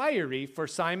inquiry for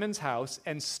Simon's house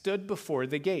and stood before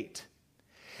the gate.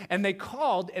 And they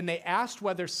called and they asked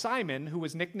whether Simon, who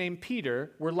was nicknamed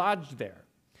Peter, were lodged there.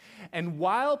 And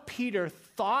while Peter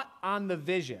thought on the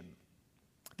vision,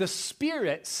 the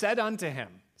Spirit said unto him,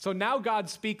 so now God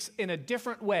speaks in a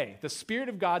different way. The Spirit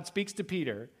of God speaks to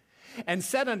Peter and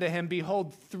said unto him,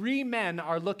 behold, 3 men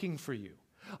are looking for you.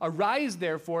 Arise,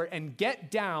 therefore, and get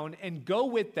down and go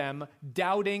with them,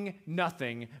 doubting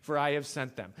nothing, for I have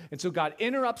sent them. And so God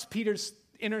interrupts Peter's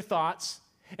inner thoughts,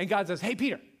 and God says, hey,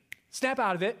 Peter, snap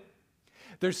out of it.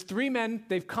 There's 3 men.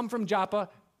 They've come from Joppa.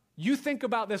 You think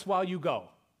about this while you go.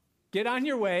 Get on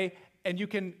your way, and you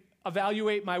can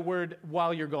evaluate my word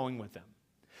while you're going with them.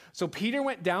 So Peter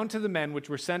went down to the men which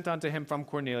were sent unto him from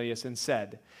Cornelius and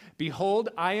said, behold,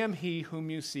 I am he whom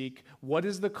you seek. What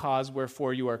is the cause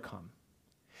wherefore you are come?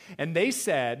 And they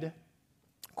said,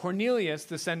 Cornelius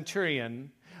the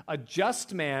centurion, a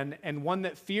just man and one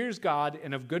that fears God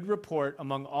and of good report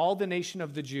among all the nation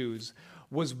of the Jews,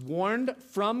 was warned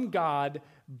from God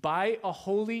by a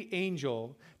holy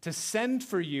angel to send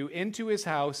for you into his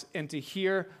house and to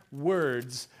hear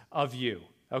words of you.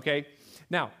 Okay?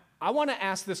 Now, I want to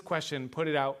ask this question, put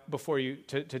it out before you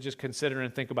to just consider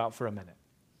and think about for a minute.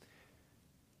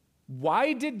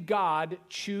 Why did God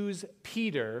choose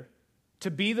Peter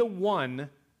to be the one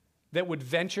that would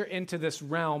venture into this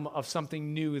realm of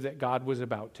something new that God was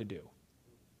about to do?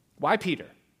 Why Peter?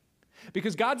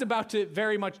 Because God's about to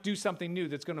very much do something new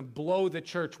that's going to blow the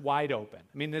church wide open.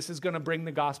 I mean, this is going to bring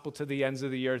the gospel to the ends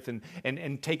of the earth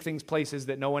and take things places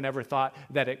that no one ever thought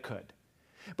that it could.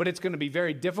 But it's going to be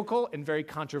very difficult and very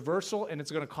controversial, and it's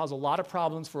going to cause a lot of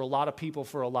problems for a lot of people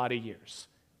for a lot of years.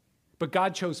 But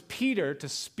God chose Peter to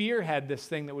spearhead this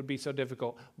thing that would be so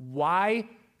difficult. Why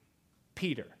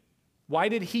Peter? Why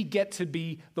did he get to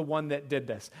be the one that did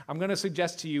this? I'm going to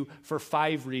suggest to you for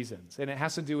 5 reasons, and it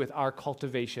has to do with our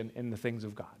cultivation in the things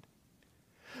of God.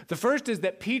 The first is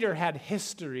that Peter had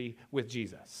history with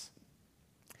Jesus.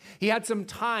 He had some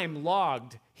time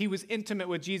logged. He was intimate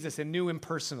with Jesus and knew him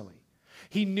personally.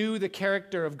 He knew the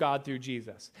character of God through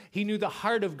Jesus. He knew the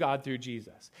heart of God through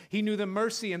Jesus. He knew the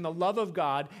mercy and the love of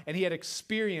God, and he had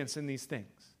experience in these things.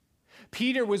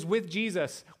 Peter was with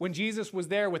Jesus when Jesus was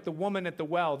there with the woman at the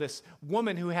well, this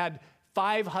woman who had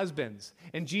 5 husbands,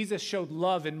 and Jesus showed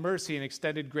love and mercy and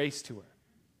extended grace to her.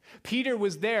 Peter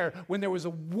was there when there was a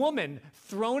woman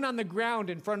thrown on the ground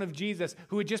in front of Jesus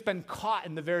who had just been caught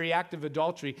in the very act of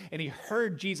adultery, and he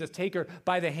heard Jesus take her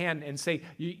by the hand and say,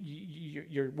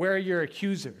 where are your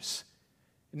accusers?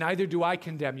 Neither do I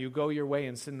condemn you. Go your way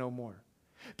and sin no more.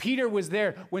 Peter was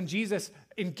there when Jesus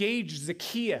engaged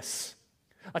Zacchaeus,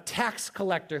 a tax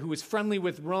collector who was friendly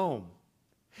with Rome,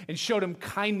 and showed him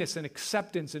kindness and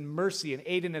acceptance and mercy and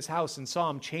ate in his house and saw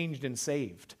him changed and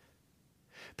saved.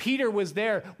 Peter was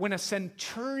there when a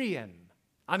centurion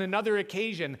on another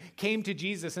occasion came to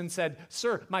Jesus and said,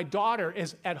 "Sir, my daughter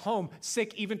is at home,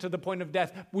 sick even to the point of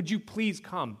death. Would you please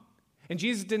come?" And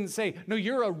Jesus didn't say, "No,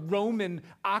 you're a Roman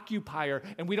occupier,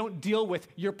 and we don't deal with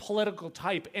your political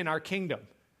type in our kingdom.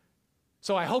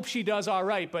 So I hope she does all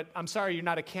right, but I'm sorry you're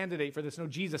not a candidate for this." No,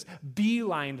 Jesus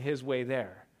beelined his way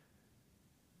there.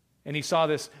 And he saw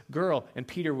this girl, and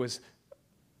Peter was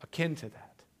akin to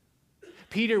that.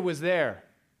 Peter was there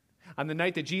on the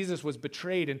night that Jesus was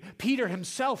betrayed, and Peter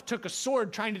himself took a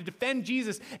sword trying to defend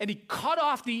Jesus, and he cut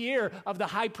off the ear of the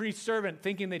high priest's servant,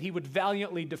 thinking that he would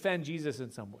valiantly defend Jesus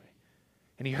in some way.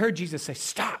 And he heard Jesus say,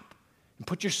 "Stop and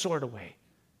put your sword away.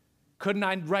 Couldn't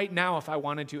I right now if I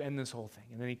wanted to end this whole thing?"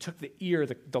 And then he took the ear,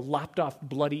 the lopped off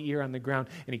bloody ear on the ground,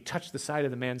 and he touched the side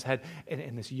of the man's head,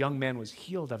 and this young man was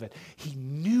healed of it. He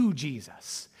knew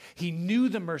Jesus. He knew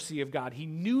the mercy of God. He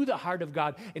knew the heart of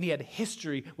God, and he had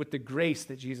history with the grace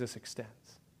that Jesus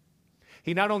extends.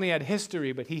 He not only had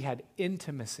history, but he had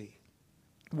intimacy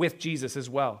with Jesus as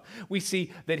well. We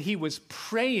see that he was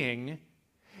praying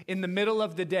in the middle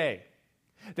of the day,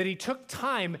 that he took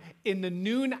time in the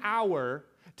noon hour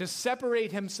to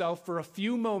separate himself for a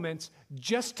few moments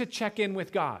just to check in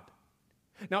with God.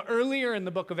 Now, earlier in the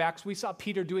book of Acts, we saw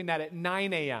Peter doing that at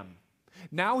 9 a.m.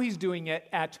 Now he's doing it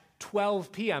at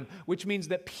 12 p.m., which means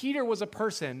that Peter was a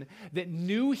person that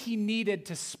knew he needed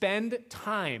to spend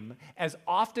time as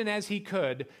often as he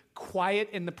could, quiet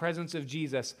in the presence of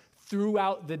Jesus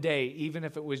throughout the day, even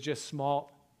if it was just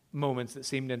small moments that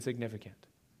seemed insignificant.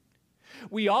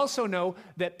 We also know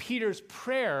that Peter's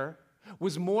prayer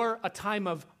was more a time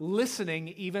of listening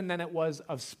even than it was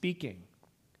of speaking.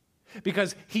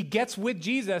 Because he gets with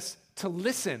Jesus to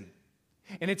listen.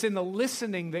 And it's in the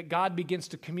listening that God begins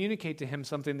to communicate to him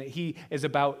something that he is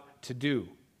about to do.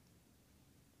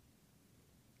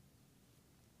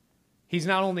 He's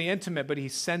not only intimate, but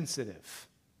he's sensitive.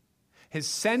 His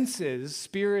senses,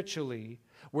 spiritually,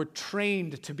 were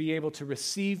trained to be able to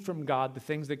receive from God the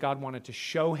things that God wanted to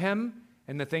show him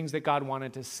and the things that God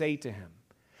wanted to say to him.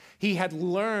 He had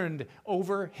learned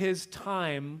over his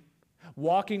time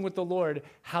walking with the Lord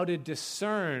how to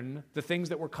discern the things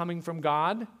that were coming from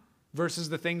God versus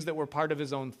the things that were part of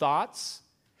his own thoughts.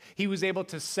 He was able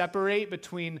to separate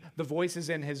between the voices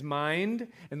in his mind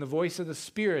and the voice of the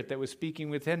Spirit that was speaking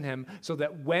within him, so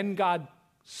that when God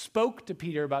spoke to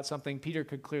Peter about something, Peter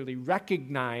could clearly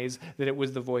recognize that it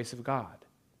was the voice of God.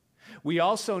 We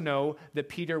also know that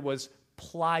Peter was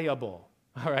pliable,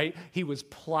 all right? He was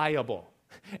pliable.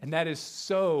 And that is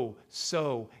so,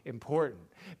 so important.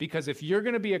 Because if you're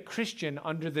going to be a Christian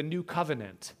under the new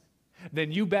covenant,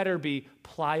 then you better be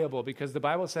pliable, because the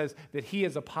Bible says that he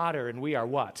is a potter and we are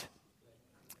what?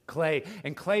 clay.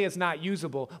 And clay is not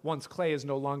usable once clay is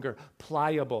no longer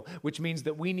pliable, which means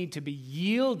that we need to be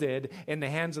yielded in the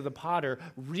hands of the potter,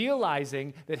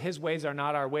 realizing that his ways are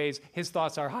not our ways, his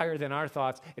thoughts are higher than our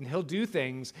thoughts, and he'll do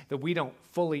things that we don't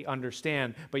fully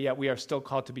understand, but yet we are still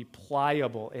called to be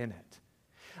pliable in it.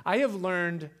 I have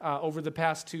learned over the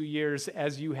past 2 years,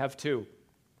 as you have too,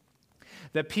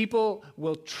 that people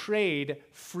will trade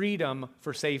freedom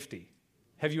for safety.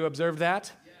 Have you observed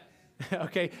that? Yes.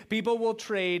 Okay, people will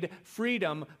trade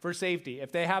freedom for safety.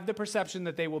 If they have the perception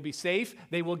that they will be safe,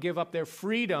 they will give up their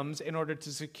freedoms in order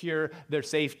to secure their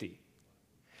safety.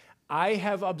 I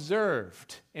have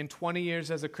observed in 20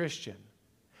 years as a Christian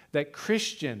that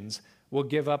Christians will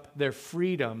give up their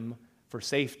freedom for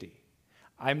safety.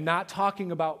 I'm not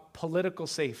talking about political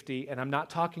safety, and I'm not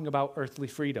talking about earthly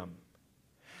freedom.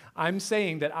 I'm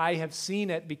saying that I have seen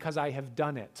it because I have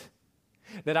done it,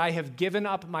 that I have given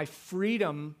up my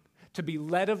freedom to be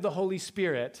led of the Holy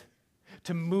Spirit,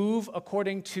 to move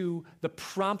according to the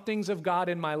promptings of God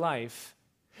in my life,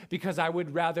 because I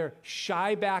would rather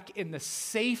shy back in the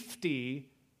safety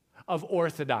of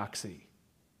orthodoxy.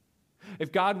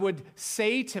 If God would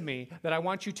say to me that I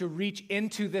want you to reach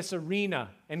into this arena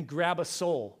and grab a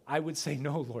soul, I would say,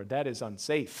 no, Lord, that is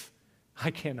unsafe.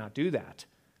 I cannot do that.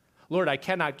 Lord, I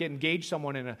cannot engage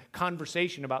someone in a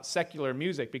conversation about secular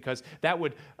music because that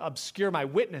would obscure my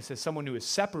witness as someone who is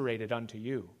separated unto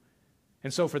you.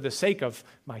 And so for the sake of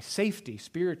my safety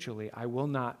spiritually, I will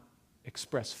not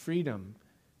express freedom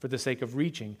for the sake of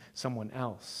reaching someone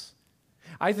else.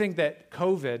 I think that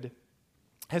COVID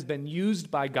has been used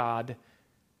by God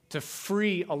to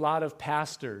free a lot of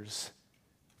pastors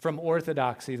from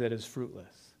orthodoxy that is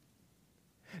fruitless.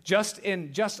 Just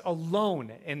alone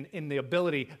in the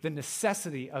ability, the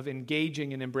necessity of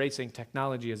engaging and embracing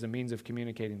technology as a means of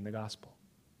communicating the gospel.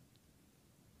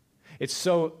 It's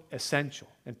so essential.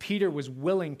 And Peter was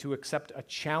willing to accept a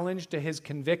challenge to his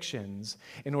convictions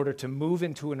in order to move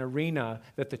into an arena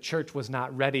that the church was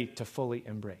not ready to fully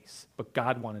embrace. But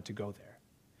God wanted to go there.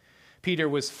 Peter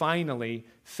was finally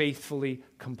faithfully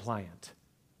compliant.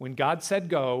 When God said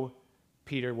go,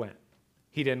 Peter went.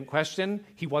 He didn't question,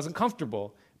 he wasn't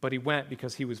comfortable, but he went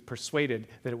because he was persuaded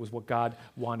that it was what God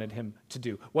wanted him to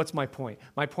do. What's my point?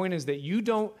 My point is that you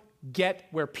don't get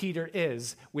where Peter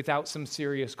is without some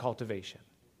serious cultivation.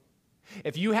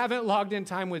 If you haven't logged in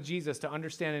time with Jesus to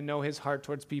understand and know his heart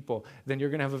towards people, then you're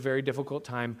going to have a very difficult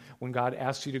time when God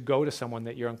asks you to go to someone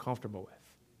that you're uncomfortable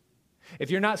with.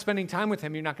 If you're not spending time with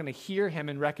him, you're not going to hear him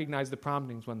and recognize the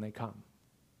promptings when they come.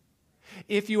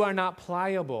 If you are not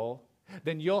pliable,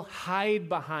 then you'll hide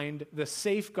behind the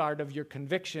safeguard of your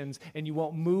convictions and you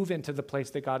won't move into the place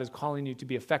that God is calling you to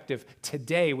be effective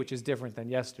today, which is different than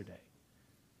yesterday.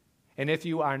 And if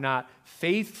you are not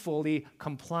faithfully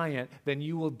compliant, then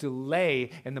you will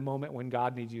delay in the moment when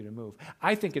God needs you to move.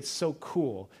 I think it's so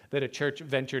cool that a church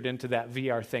ventured into that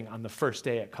VR thing on the first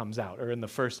day it comes out or in the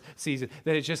first season.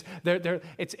 That it's just,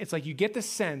 it's like you get the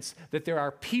sense that there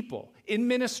are people in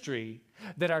ministry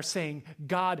that are saying,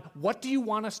 God, what do you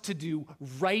want us to do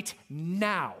right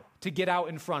now to get out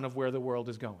in front of where the world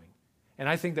is going? And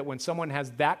I think that when someone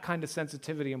has that kind of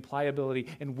sensitivity and pliability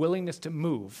and willingness to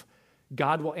move,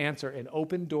 God will answer and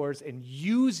open doors and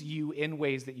use you in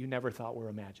ways that you never thought were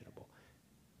imaginable.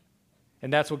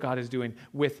 And that's what God is doing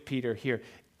with Peter here.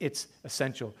 It's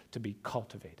essential to be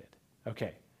cultivated.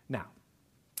 Okay, now,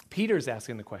 Peter's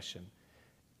asking the question,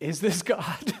 is this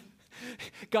God?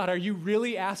 God, are you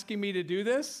really asking me to do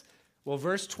this? Well,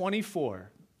 verse 24,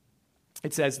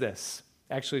 it says this.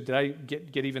 Actually, did I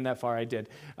get even that far? I did.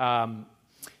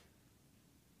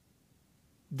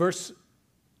 Verse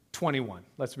 21,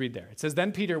 let's read there. It says,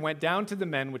 Then Peter went down to the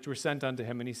men which were sent unto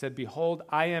him, and he said, Behold,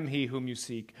 I am he whom you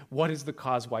seek. What is the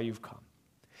cause why you've come?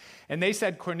 And they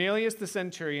said, Cornelius the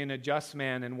centurion, a just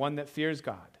man, and one that fears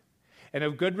God, and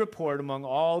of good report among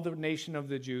all the nation of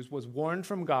the Jews, was warned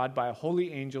from God by a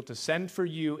holy angel to send for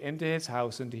you into his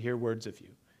house and to hear words of you.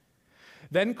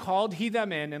 Then called he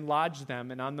them in and lodged them,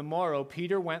 and on the morrow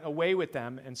Peter went away with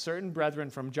them, and certain brethren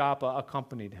from Joppa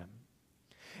accompanied him.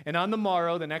 And on the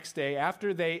morrow, the next day,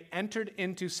 after they entered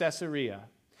into Caesarea,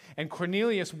 and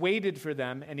Cornelius waited for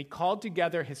them, and he called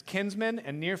together his kinsmen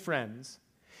and near friends.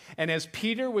 And as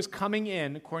Peter was coming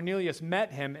in, Cornelius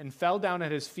met him and fell down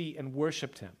at his feet and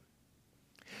worshipped him.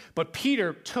 But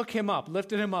Peter took him up,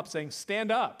 lifted him up, saying, Stand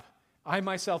up, I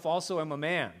myself also am a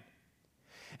man.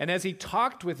 And as he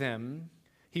talked with him,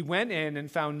 he went in and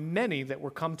found many that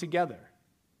were come together.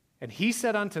 And he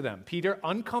said unto them, Peter,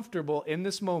 uncomfortable in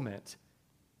this moment,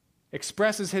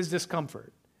 expresses his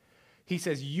discomfort. He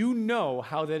says, You know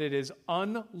how that it is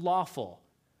unlawful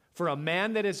for a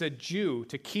man that is a Jew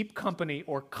to keep company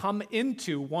or come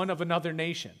into one of another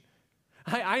nation.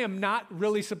 I am not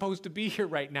really supposed to be here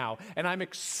right now, and I'm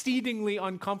exceedingly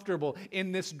uncomfortable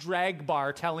in this drag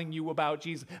bar telling you about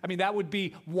Jesus. I mean, that would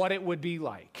be what it would be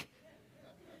like.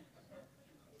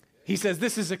 He says,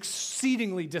 this is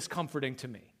exceedingly discomforting to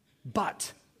me,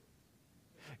 but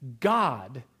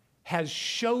God has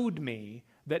showed me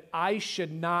that I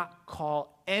should not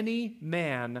call any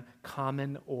man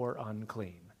common or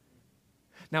unclean.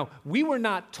 Now, we were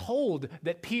not told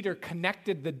that Peter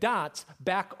connected the dots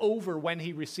back over when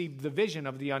he received the vision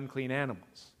of the unclean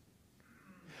animals.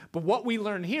 But what we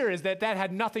learn here is that that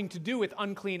had nothing to do with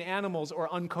unclean animals or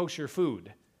unkosher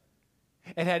food.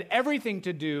 It had everything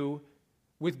to do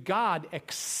with God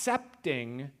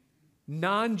accepting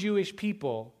non-Jewish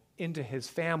people into his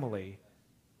family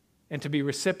and to be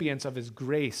recipients of his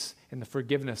grace and the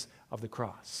forgiveness of the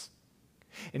cross.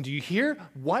 And do you hear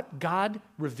what God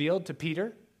revealed to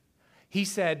Peter? He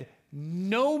said,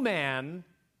 no man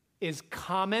is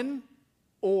common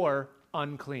or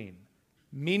unclean.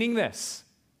 Meaning this,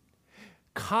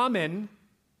 common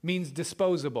means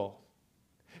disposable.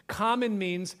 Common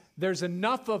means there's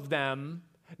enough of them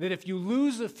that if you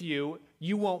lose a few,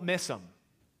 you won't miss them.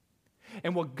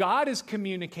 And what God is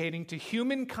communicating to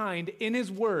humankind in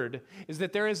his word is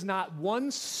that there is not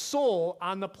one soul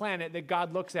on the planet that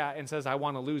God looks at and says, I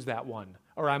want to lose that one,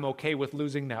 or I'm okay with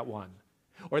losing that one,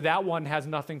 or that one has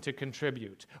nothing to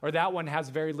contribute, or that one has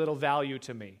very little value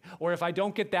to me, or if I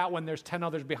don't get that one, there's 10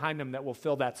 others behind him that will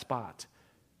fill that spot.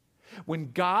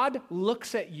 When God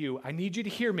looks at you, I need you to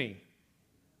hear me,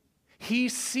 he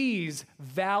sees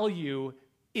value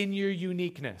in your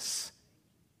uniqueness.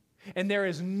 And there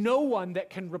is no one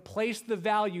that can replace the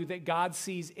value that God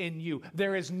sees in you.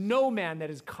 There is no man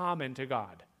that is common to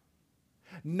God.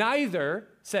 Neither,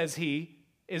 says he,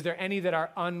 is there any that are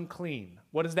unclean.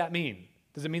 What does that mean?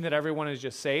 Does it mean that everyone is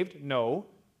just saved? No.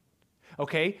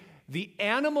 Okay, the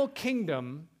animal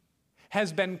kingdom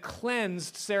has been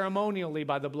cleansed ceremonially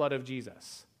by the blood of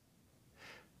Jesus.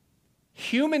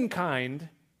 Humankind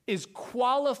is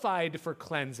qualified for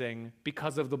cleansing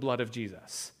because of the blood of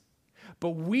Jesus.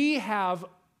 But we have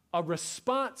a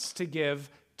response to give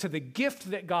to the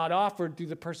gift that God offered through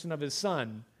the person of his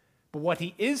Son. But what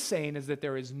he is saying is that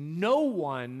there is no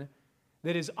one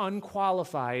that is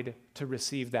unqualified to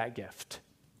receive that gift.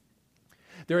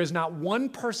 There is not one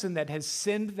person that has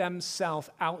sinned themselves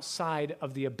outside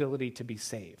of the ability to be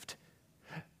saved.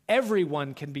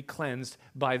 Everyone can be cleansed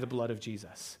by the blood of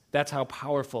Jesus. That's how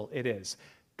powerful it is.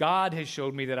 God has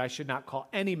showed me that I should not call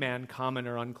any man common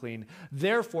or unclean.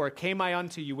 Therefore came I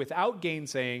unto you without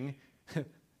gainsaying,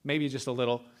 maybe just a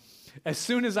little. As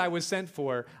soon as I was sent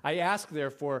for, I asked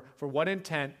therefore, for what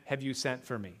intent have you sent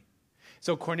for me?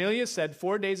 So Cornelius said,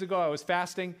 4 days ago I was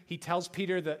fasting. He tells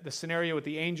Peter the scenario with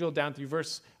the angel down through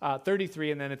verse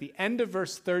 33. And then at the end of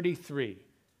verse 33,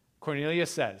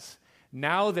 Cornelius says,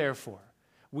 now therefore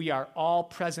we are all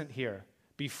present here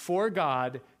before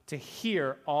God to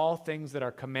hear all things that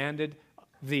are commanded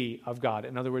thee of God.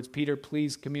 In other words, Peter,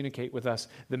 please communicate with us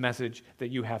the message that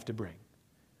you have to bring.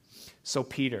 So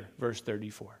Peter, verse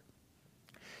 34.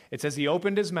 It says, he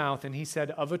opened his mouth and he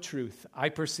said, of a truth, I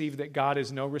perceive that God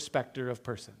is no respecter of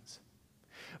persons.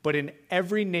 But in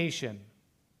every nation,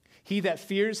 he that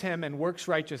fears him and works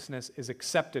righteousness is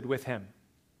accepted with him.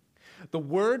 The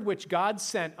word which God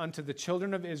sent unto the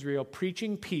children of Israel,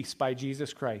 preaching peace by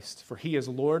Jesus Christ, for he is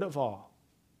Lord of all.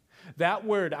 That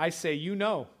word, I say, you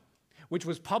know, which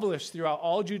was published throughout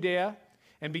all Judea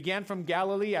and began from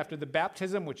Galilee after the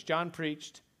baptism which John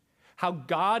preached, how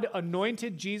God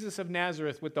anointed Jesus of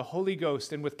Nazareth with the Holy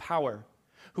Ghost and with power,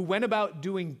 who went about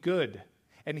doing good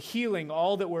and healing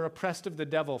all that were oppressed of the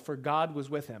devil, for God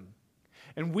was with him.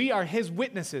 And we are his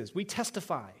witnesses. We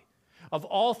testify of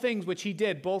all things which he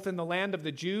did, both in the land of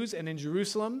the Jews and in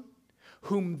Jerusalem,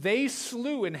 whom they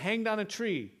slew and hanged on a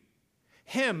tree.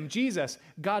 Him, Jesus,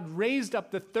 God raised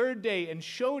up the third day and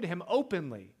showed him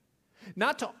openly,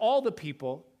 not to all the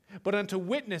people, but unto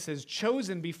witnesses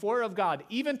chosen before of God,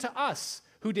 even to us,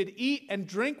 who did eat and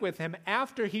drink with him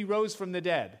after he rose from the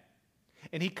dead.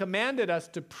 And he commanded us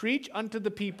to preach unto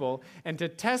the people and to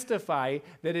testify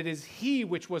that it is he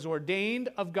which was ordained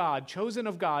of God, chosen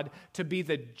of God, to be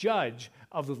the judge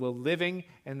of the living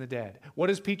and the dead. What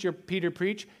does Peter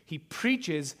preach? He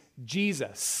preaches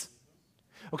Jesus.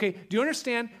 Okay, do you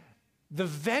understand? The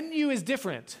venue is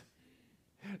different.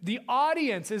 The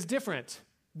audience is different.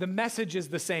 The message is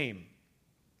the same.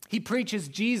 He preaches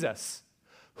Jesus,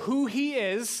 who he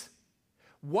is,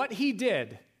 what he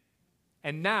did,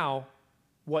 and now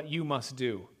what you must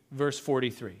do. Verse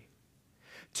 43.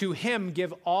 To him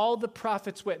give all the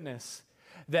prophets witness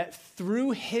that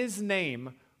through his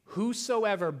name,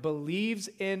 whosoever believes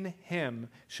in him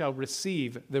shall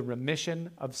receive the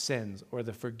remission of sins, or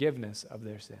the forgiveness of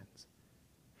their sins.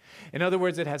 In other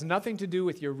words, it has nothing to do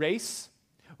with your race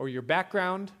or your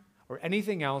background or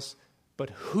anything else, but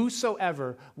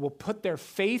whosoever will put their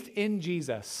faith in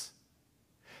Jesus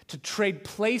to trade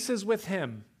places with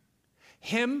him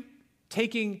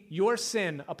taking your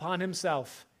sin upon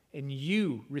himself and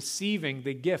you receiving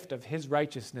the gift of his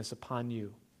righteousness upon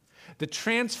you. The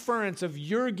transference of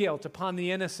your guilt upon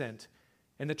the innocent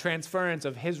and the transference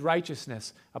of his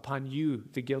righteousness upon you,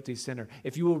 the guilty sinner.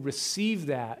 If you will receive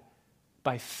that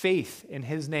by faith in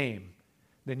his name,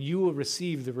 then you will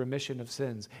receive the remission of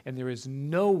sins. And there is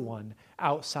no one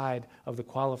outside of the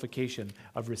qualification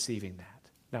of receiving that.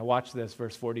 Now watch this,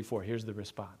 verse 44. Here's the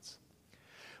response.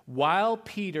 While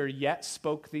Peter yet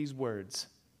spoke these words,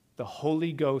 the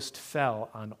Holy Ghost fell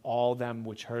on all them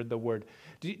which heard the word.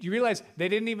 Do you realize they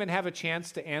didn't even have a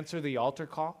chance to answer the altar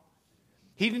call?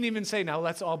 He didn't even say, now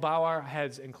let's all bow our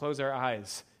heads and close our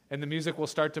eyes, and the music will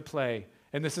start to play,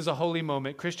 and this is a holy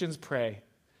moment. Christians pray.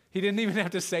 He didn't even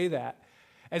have to say that.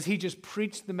 As he just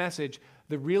preached the message,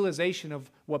 the realization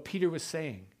of what Peter was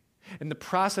saying, and the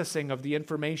processing of the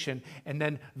information, and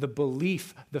then the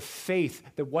belief, the faith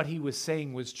that what he was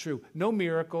saying was true. No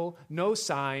miracle, no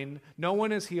sign, no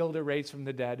one is healed or raised from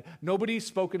the dead, nobody's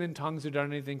spoken in tongues or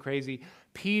done anything crazy.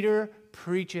 Peter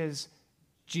preaches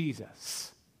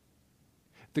Jesus,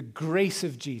 the grace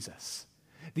of Jesus,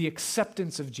 the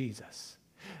acceptance of Jesus,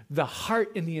 the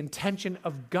heart and the intention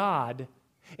of God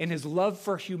in his love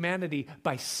for humanity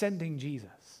by sending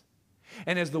Jesus.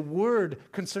 And as the word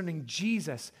concerning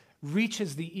Jesus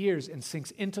reaches the ears and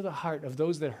sinks into the heart of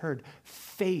those that heard,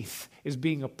 faith is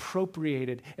being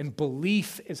appropriated and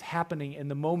belief is happening in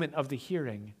the moment of the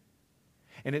hearing.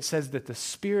 And it says that the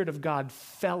Spirit of God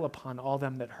fell upon all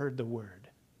them that heard the word.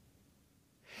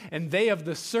 And they of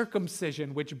the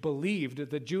circumcision which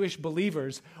believed, the Jewish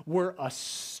believers, were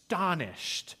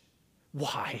astonished.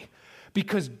 Why?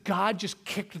 Because God just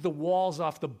kicked the walls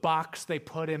off the box they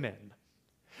put him in.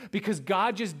 Because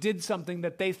God just did something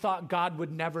that they thought God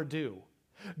would never do.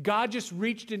 God just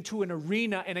reached into an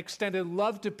arena and extended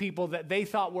love to people that they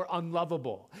thought were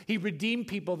unlovable. He redeemed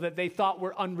people that they thought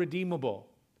were unredeemable.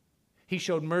 He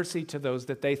showed mercy to those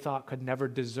that they thought could never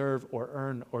deserve or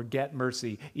earn or get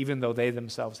mercy, even though they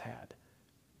themselves had.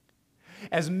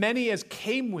 As many as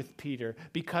came with Peter,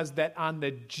 because that on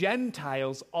the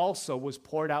Gentiles also was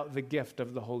poured out the gift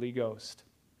of the Holy Ghost.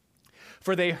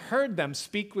 For they heard them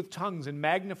speak with tongues and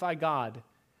magnify God.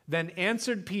 Then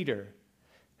answered Peter,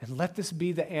 and let this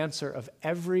be the answer of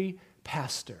every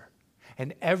pastor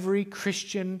and every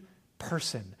Christian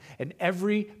person and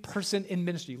every person in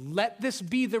ministry. Let this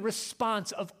be the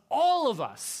response of all of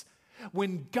us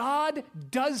when God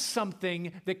does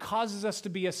something that causes us to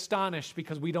be astonished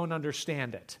because we don't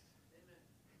understand it.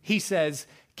 He says,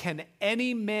 can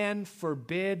any man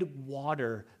forbid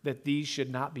water that these should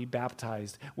not be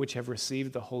baptized, which have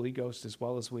received the Holy Ghost as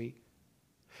well as we?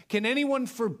 Can anyone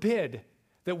forbid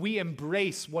that we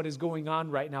embrace what is going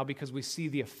on right now because we see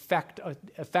the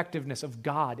effectiveness of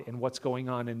God in what's going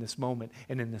on in this moment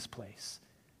and in this place?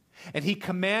 And he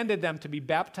commanded them to be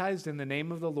baptized in the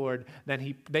name of the Lord.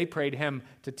 Then they prayed him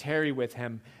to tarry with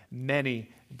him many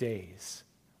days.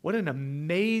 What an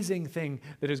amazing thing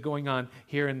that is going on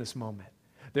here in this moment.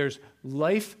 There's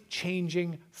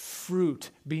life-changing fruit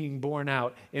being born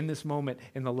out in this moment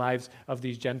in the lives of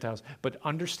these Gentiles. But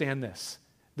understand this.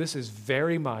 This is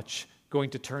very much going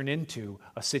to turn into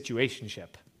a situationship.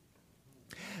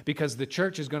 Because the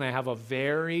church is going to have a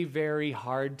very, very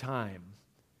hard time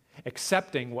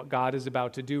accepting what God is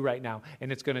about to do right now.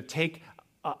 And it's going to take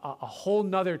a whole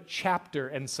nother chapter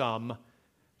and some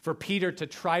for Peter to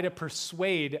try to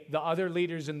persuade the other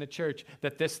leaders in the church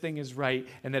that this thing is right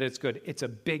and that it's good. It's a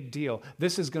big deal.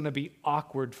 This is going to be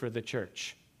awkward for the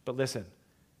church. But listen,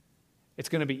 it's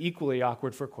going to be equally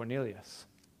awkward for Cornelius.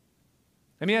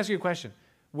 Let me ask you a question.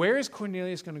 Where is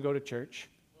Cornelius going to go to church?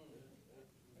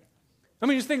 I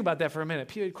mean, just think about that for a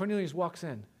minute. Cornelius walks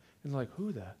in and like,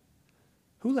 who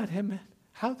let him in?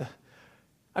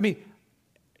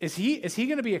 Is he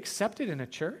going to be accepted in a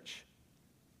church?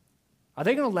 Are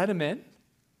they going to let him in?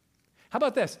 How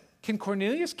about this? Can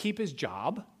Cornelius keep his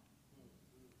job?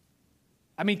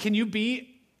 I mean, can you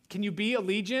be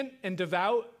allegiant and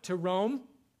devout to Rome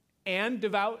and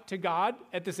devout to God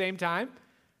at the same time?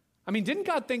 I mean, didn't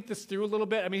God think this through a little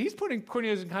bit? I mean, he's putting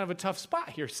Cornelius in kind of a tough spot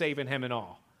here, saving him and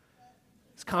all.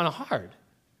 It's kind of hard.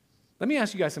 Let me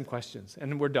ask you guys some questions,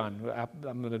 and we're done.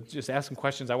 I'm going to just ask some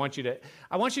questions. I want you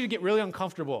to get really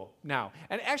uncomfortable now.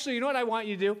 And actually, you know what I want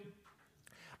you to do?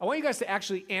 I want you guys to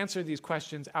actually answer these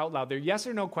questions out loud. They're yes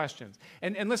or no questions.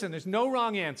 And listen, there's no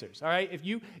wrong answers, all right? If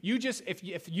you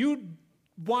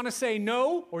want to say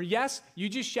no or yes, you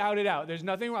just shout it out. There's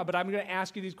nothing wrong, but I'm going to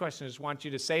ask you these questions. I just want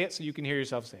you to say it so you can hear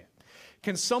yourself say it.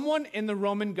 Can someone in the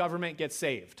Roman government get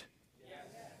saved? Yes.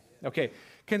 Okay.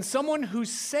 Can someone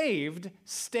who's saved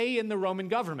stay in the Roman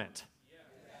government?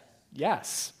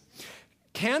 Yes.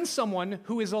 Can someone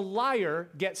who is a liar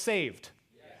get saved?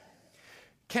 Yes.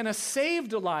 Can a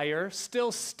saved liar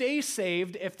still stay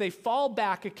saved if they fall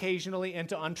back occasionally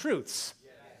into untruths?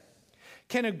 Yes.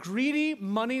 Can a greedy,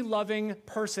 money-loving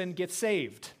person get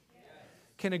saved? Yes.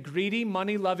 Can a greedy,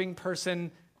 money-loving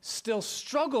person still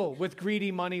struggle with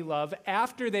greedy money love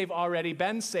after they've already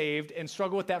been saved and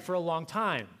struggle with that for a long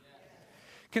time?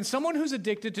 Can someone who's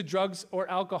addicted to drugs or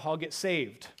alcohol get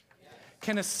saved?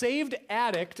 Can a saved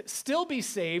addict still be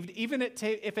saved even if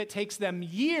it takes them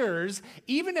years,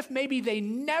 even if maybe they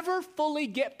never fully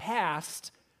get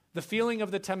past the feeling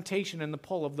of the temptation and the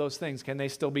pull of those things? Can they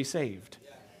still be saved?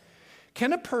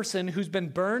 Can a person who's been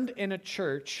burned in a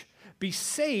church be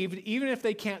saved even if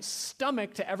they can't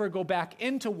stomach to ever go back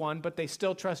into one, but they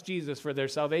still trust Jesus for their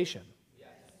salvation?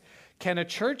 Can a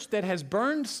church that has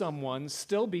burned someone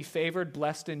still be favored,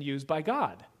 blessed, and used by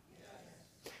God?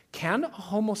 Yes. Can a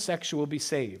homosexual be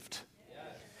saved?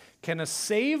 Yes. Can a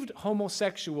saved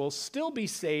homosexual still be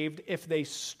saved if they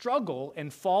struggle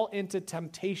and fall into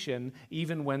temptation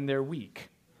even when they're weak?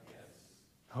 Yes.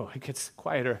 Oh, it gets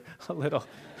quieter a little.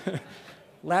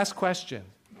 Last question.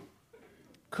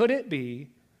 Could it be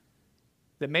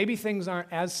that maybe things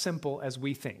aren't as simple as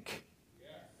we think?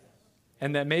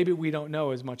 And that maybe we don't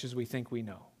know as much as we think we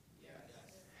know. Yes.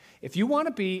 If you want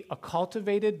to be a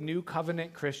cultivated new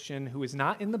covenant Christian who is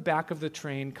not in the back of the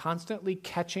train constantly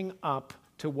catching up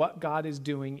to what God is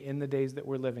doing in the days that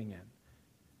we're living in,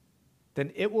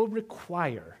 then it will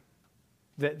require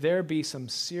that there be some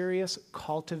serious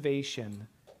cultivation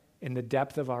in the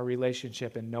depth of our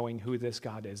relationship and knowing who this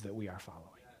God is that we are following.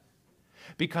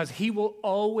 Because he will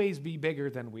always be bigger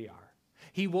than we are.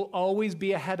 He will always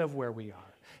be ahead of where we are.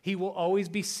 He will always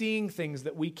be seeing things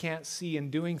that we can't see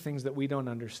and doing things that we don't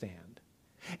understand.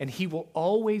 And he will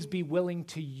always be willing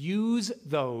to use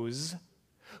those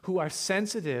who are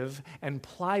sensitive and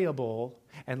pliable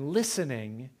and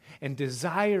listening and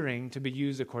desiring to be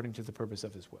used according to the purpose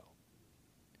of his will.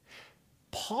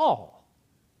 Paul,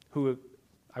 who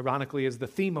ironically is the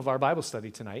theme of our Bible study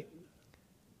tonight,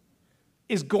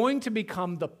 is going to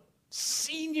become the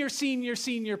senior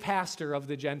pastor of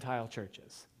the Gentile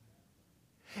churches.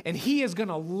 And he is going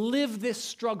to live this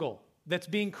struggle that's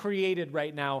being created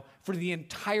right now for the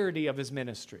entirety of his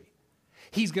ministry.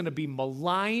 He's going to be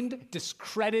maligned,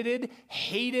 discredited,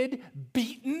 hated,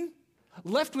 beaten,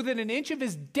 left within an inch of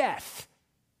his death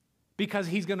because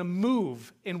he's going to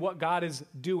move in what God is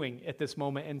doing at this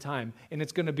moment in time. And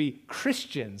it's going to be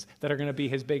Christians that are going to be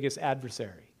his biggest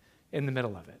adversary in the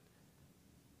middle of it.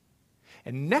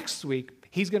 And next week,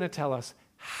 he's going to tell us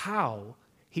how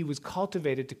he was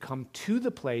cultivated to come to the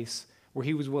place where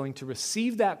he was willing to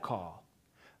receive that call,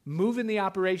 move in the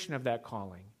operation of that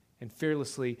calling, and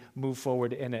fearlessly move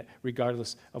forward in it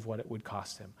regardless of what it would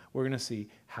cost him. We're going to see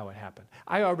how it happened.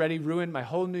 I already ruined my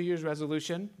whole New Year's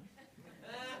resolution.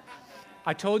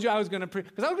 I told you I was going to,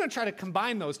 because I was going to try to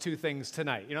combine those two things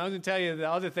tonight. I was going to tell you the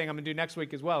other thing I'm going to do next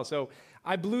week as well. So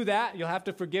I blew that. You'll have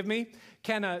to forgive me.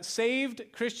 Can a saved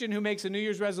Christian who makes a New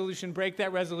Year's resolution break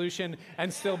that resolution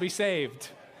and still be saved?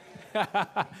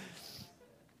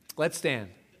 Let's stand.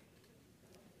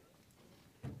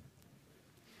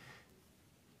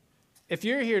 If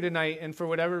you're here tonight and for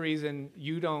whatever reason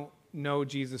you don't know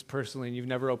Jesus personally and you've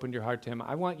never opened your heart to him,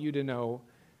 I want you to know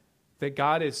that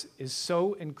God is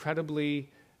so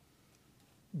incredibly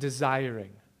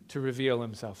desiring to reveal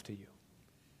himself to you.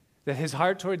 That his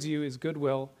heart towards you is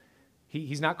goodwill.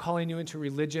 He's not calling you into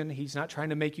religion. He's not trying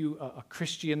to make you a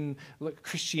churchianity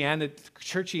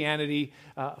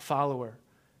follower.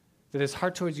 That his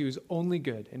heart towards you is only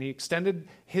good. And he extended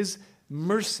his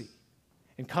mercy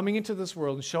in coming into this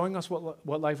world and showing us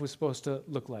what life was supposed to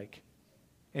look like.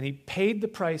 And he paid the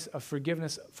price of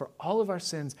forgiveness for all of our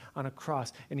sins on a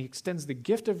cross. And he extends the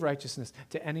gift of righteousness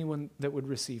to anyone that would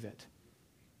receive it.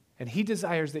 And he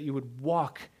desires that you would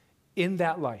walk in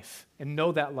that life and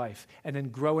know that life and then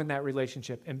grow in that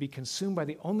relationship and be consumed by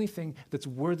the only thing that's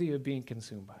worthy of being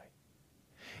consumed by.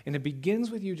 And it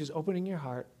begins with you just opening your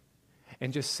heart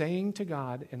and just saying to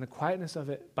God in the quietness of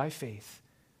it by faith,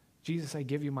 Jesus, I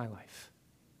give you my life.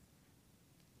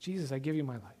 Jesus, I give you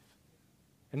my life.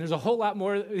 And there's a whole lot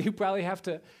more that you probably have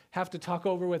to talk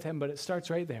over with him, but it starts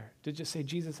right there to just say,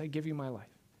 Jesus, I give you my life.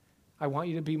 I want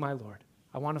you to be my Lord.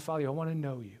 I want to follow you. I want to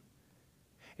know you.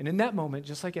 And in that moment,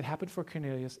 just like it happened for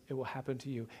Cornelius, it will happen to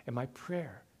you. And my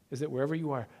prayer is that wherever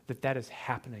you are, that is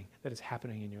happening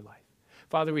in your life.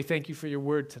 Father, we thank you for your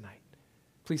word tonight.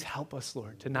 Please help us,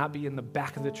 Lord, to not be in the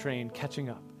back of the train catching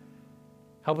up.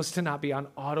 Help us to not be on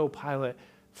autopilot,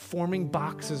 forming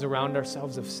boxes around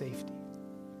ourselves of safety.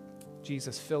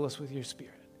 Jesus, fill us with your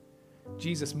Spirit.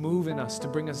 Jesus, move in us to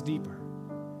bring us deeper.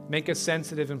 Make us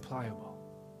sensitive and pliable.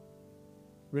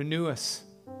 Renew us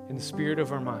in the spirit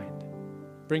of our mind.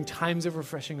 Bring times of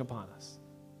refreshing upon us.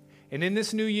 And in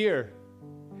this new year,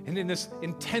 and in this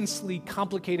intensely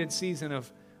complicated season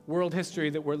of world history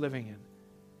that we're living in,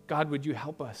 God, would you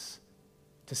help us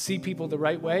to see people the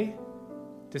right way,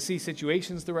 to see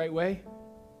situations the right way,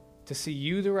 to see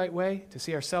you the right way, to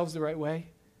see ourselves the right way?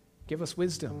 Give us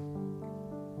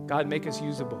wisdom. God, make us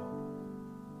usable,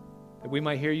 that we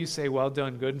might hear you say, well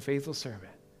done, good and faithful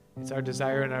servant. It's our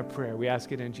desire and our prayer. We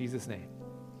ask it in Jesus' name.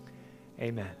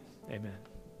 Amen. Amen.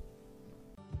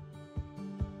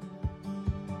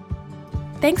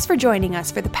 Thanks for joining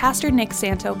us for the Pastor Nick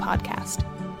Santo podcast.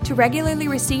 To regularly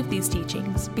receive these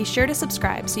teachings, be sure to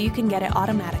subscribe so you can get it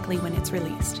automatically when it's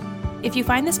released. If you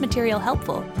find this material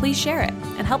helpful, please share it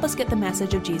and help us get the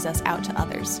message of Jesus out to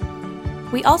others.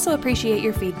 We also appreciate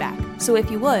your feedback, so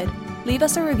if you would, leave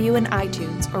us a review in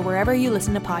iTunes or wherever you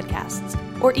listen to podcasts,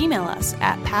 or email us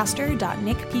at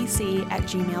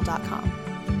pastor.nickpc@gmail.com.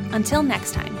 Until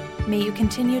next time, may you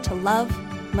continue to love,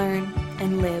 learn,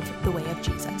 and live the way of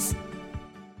Jesus.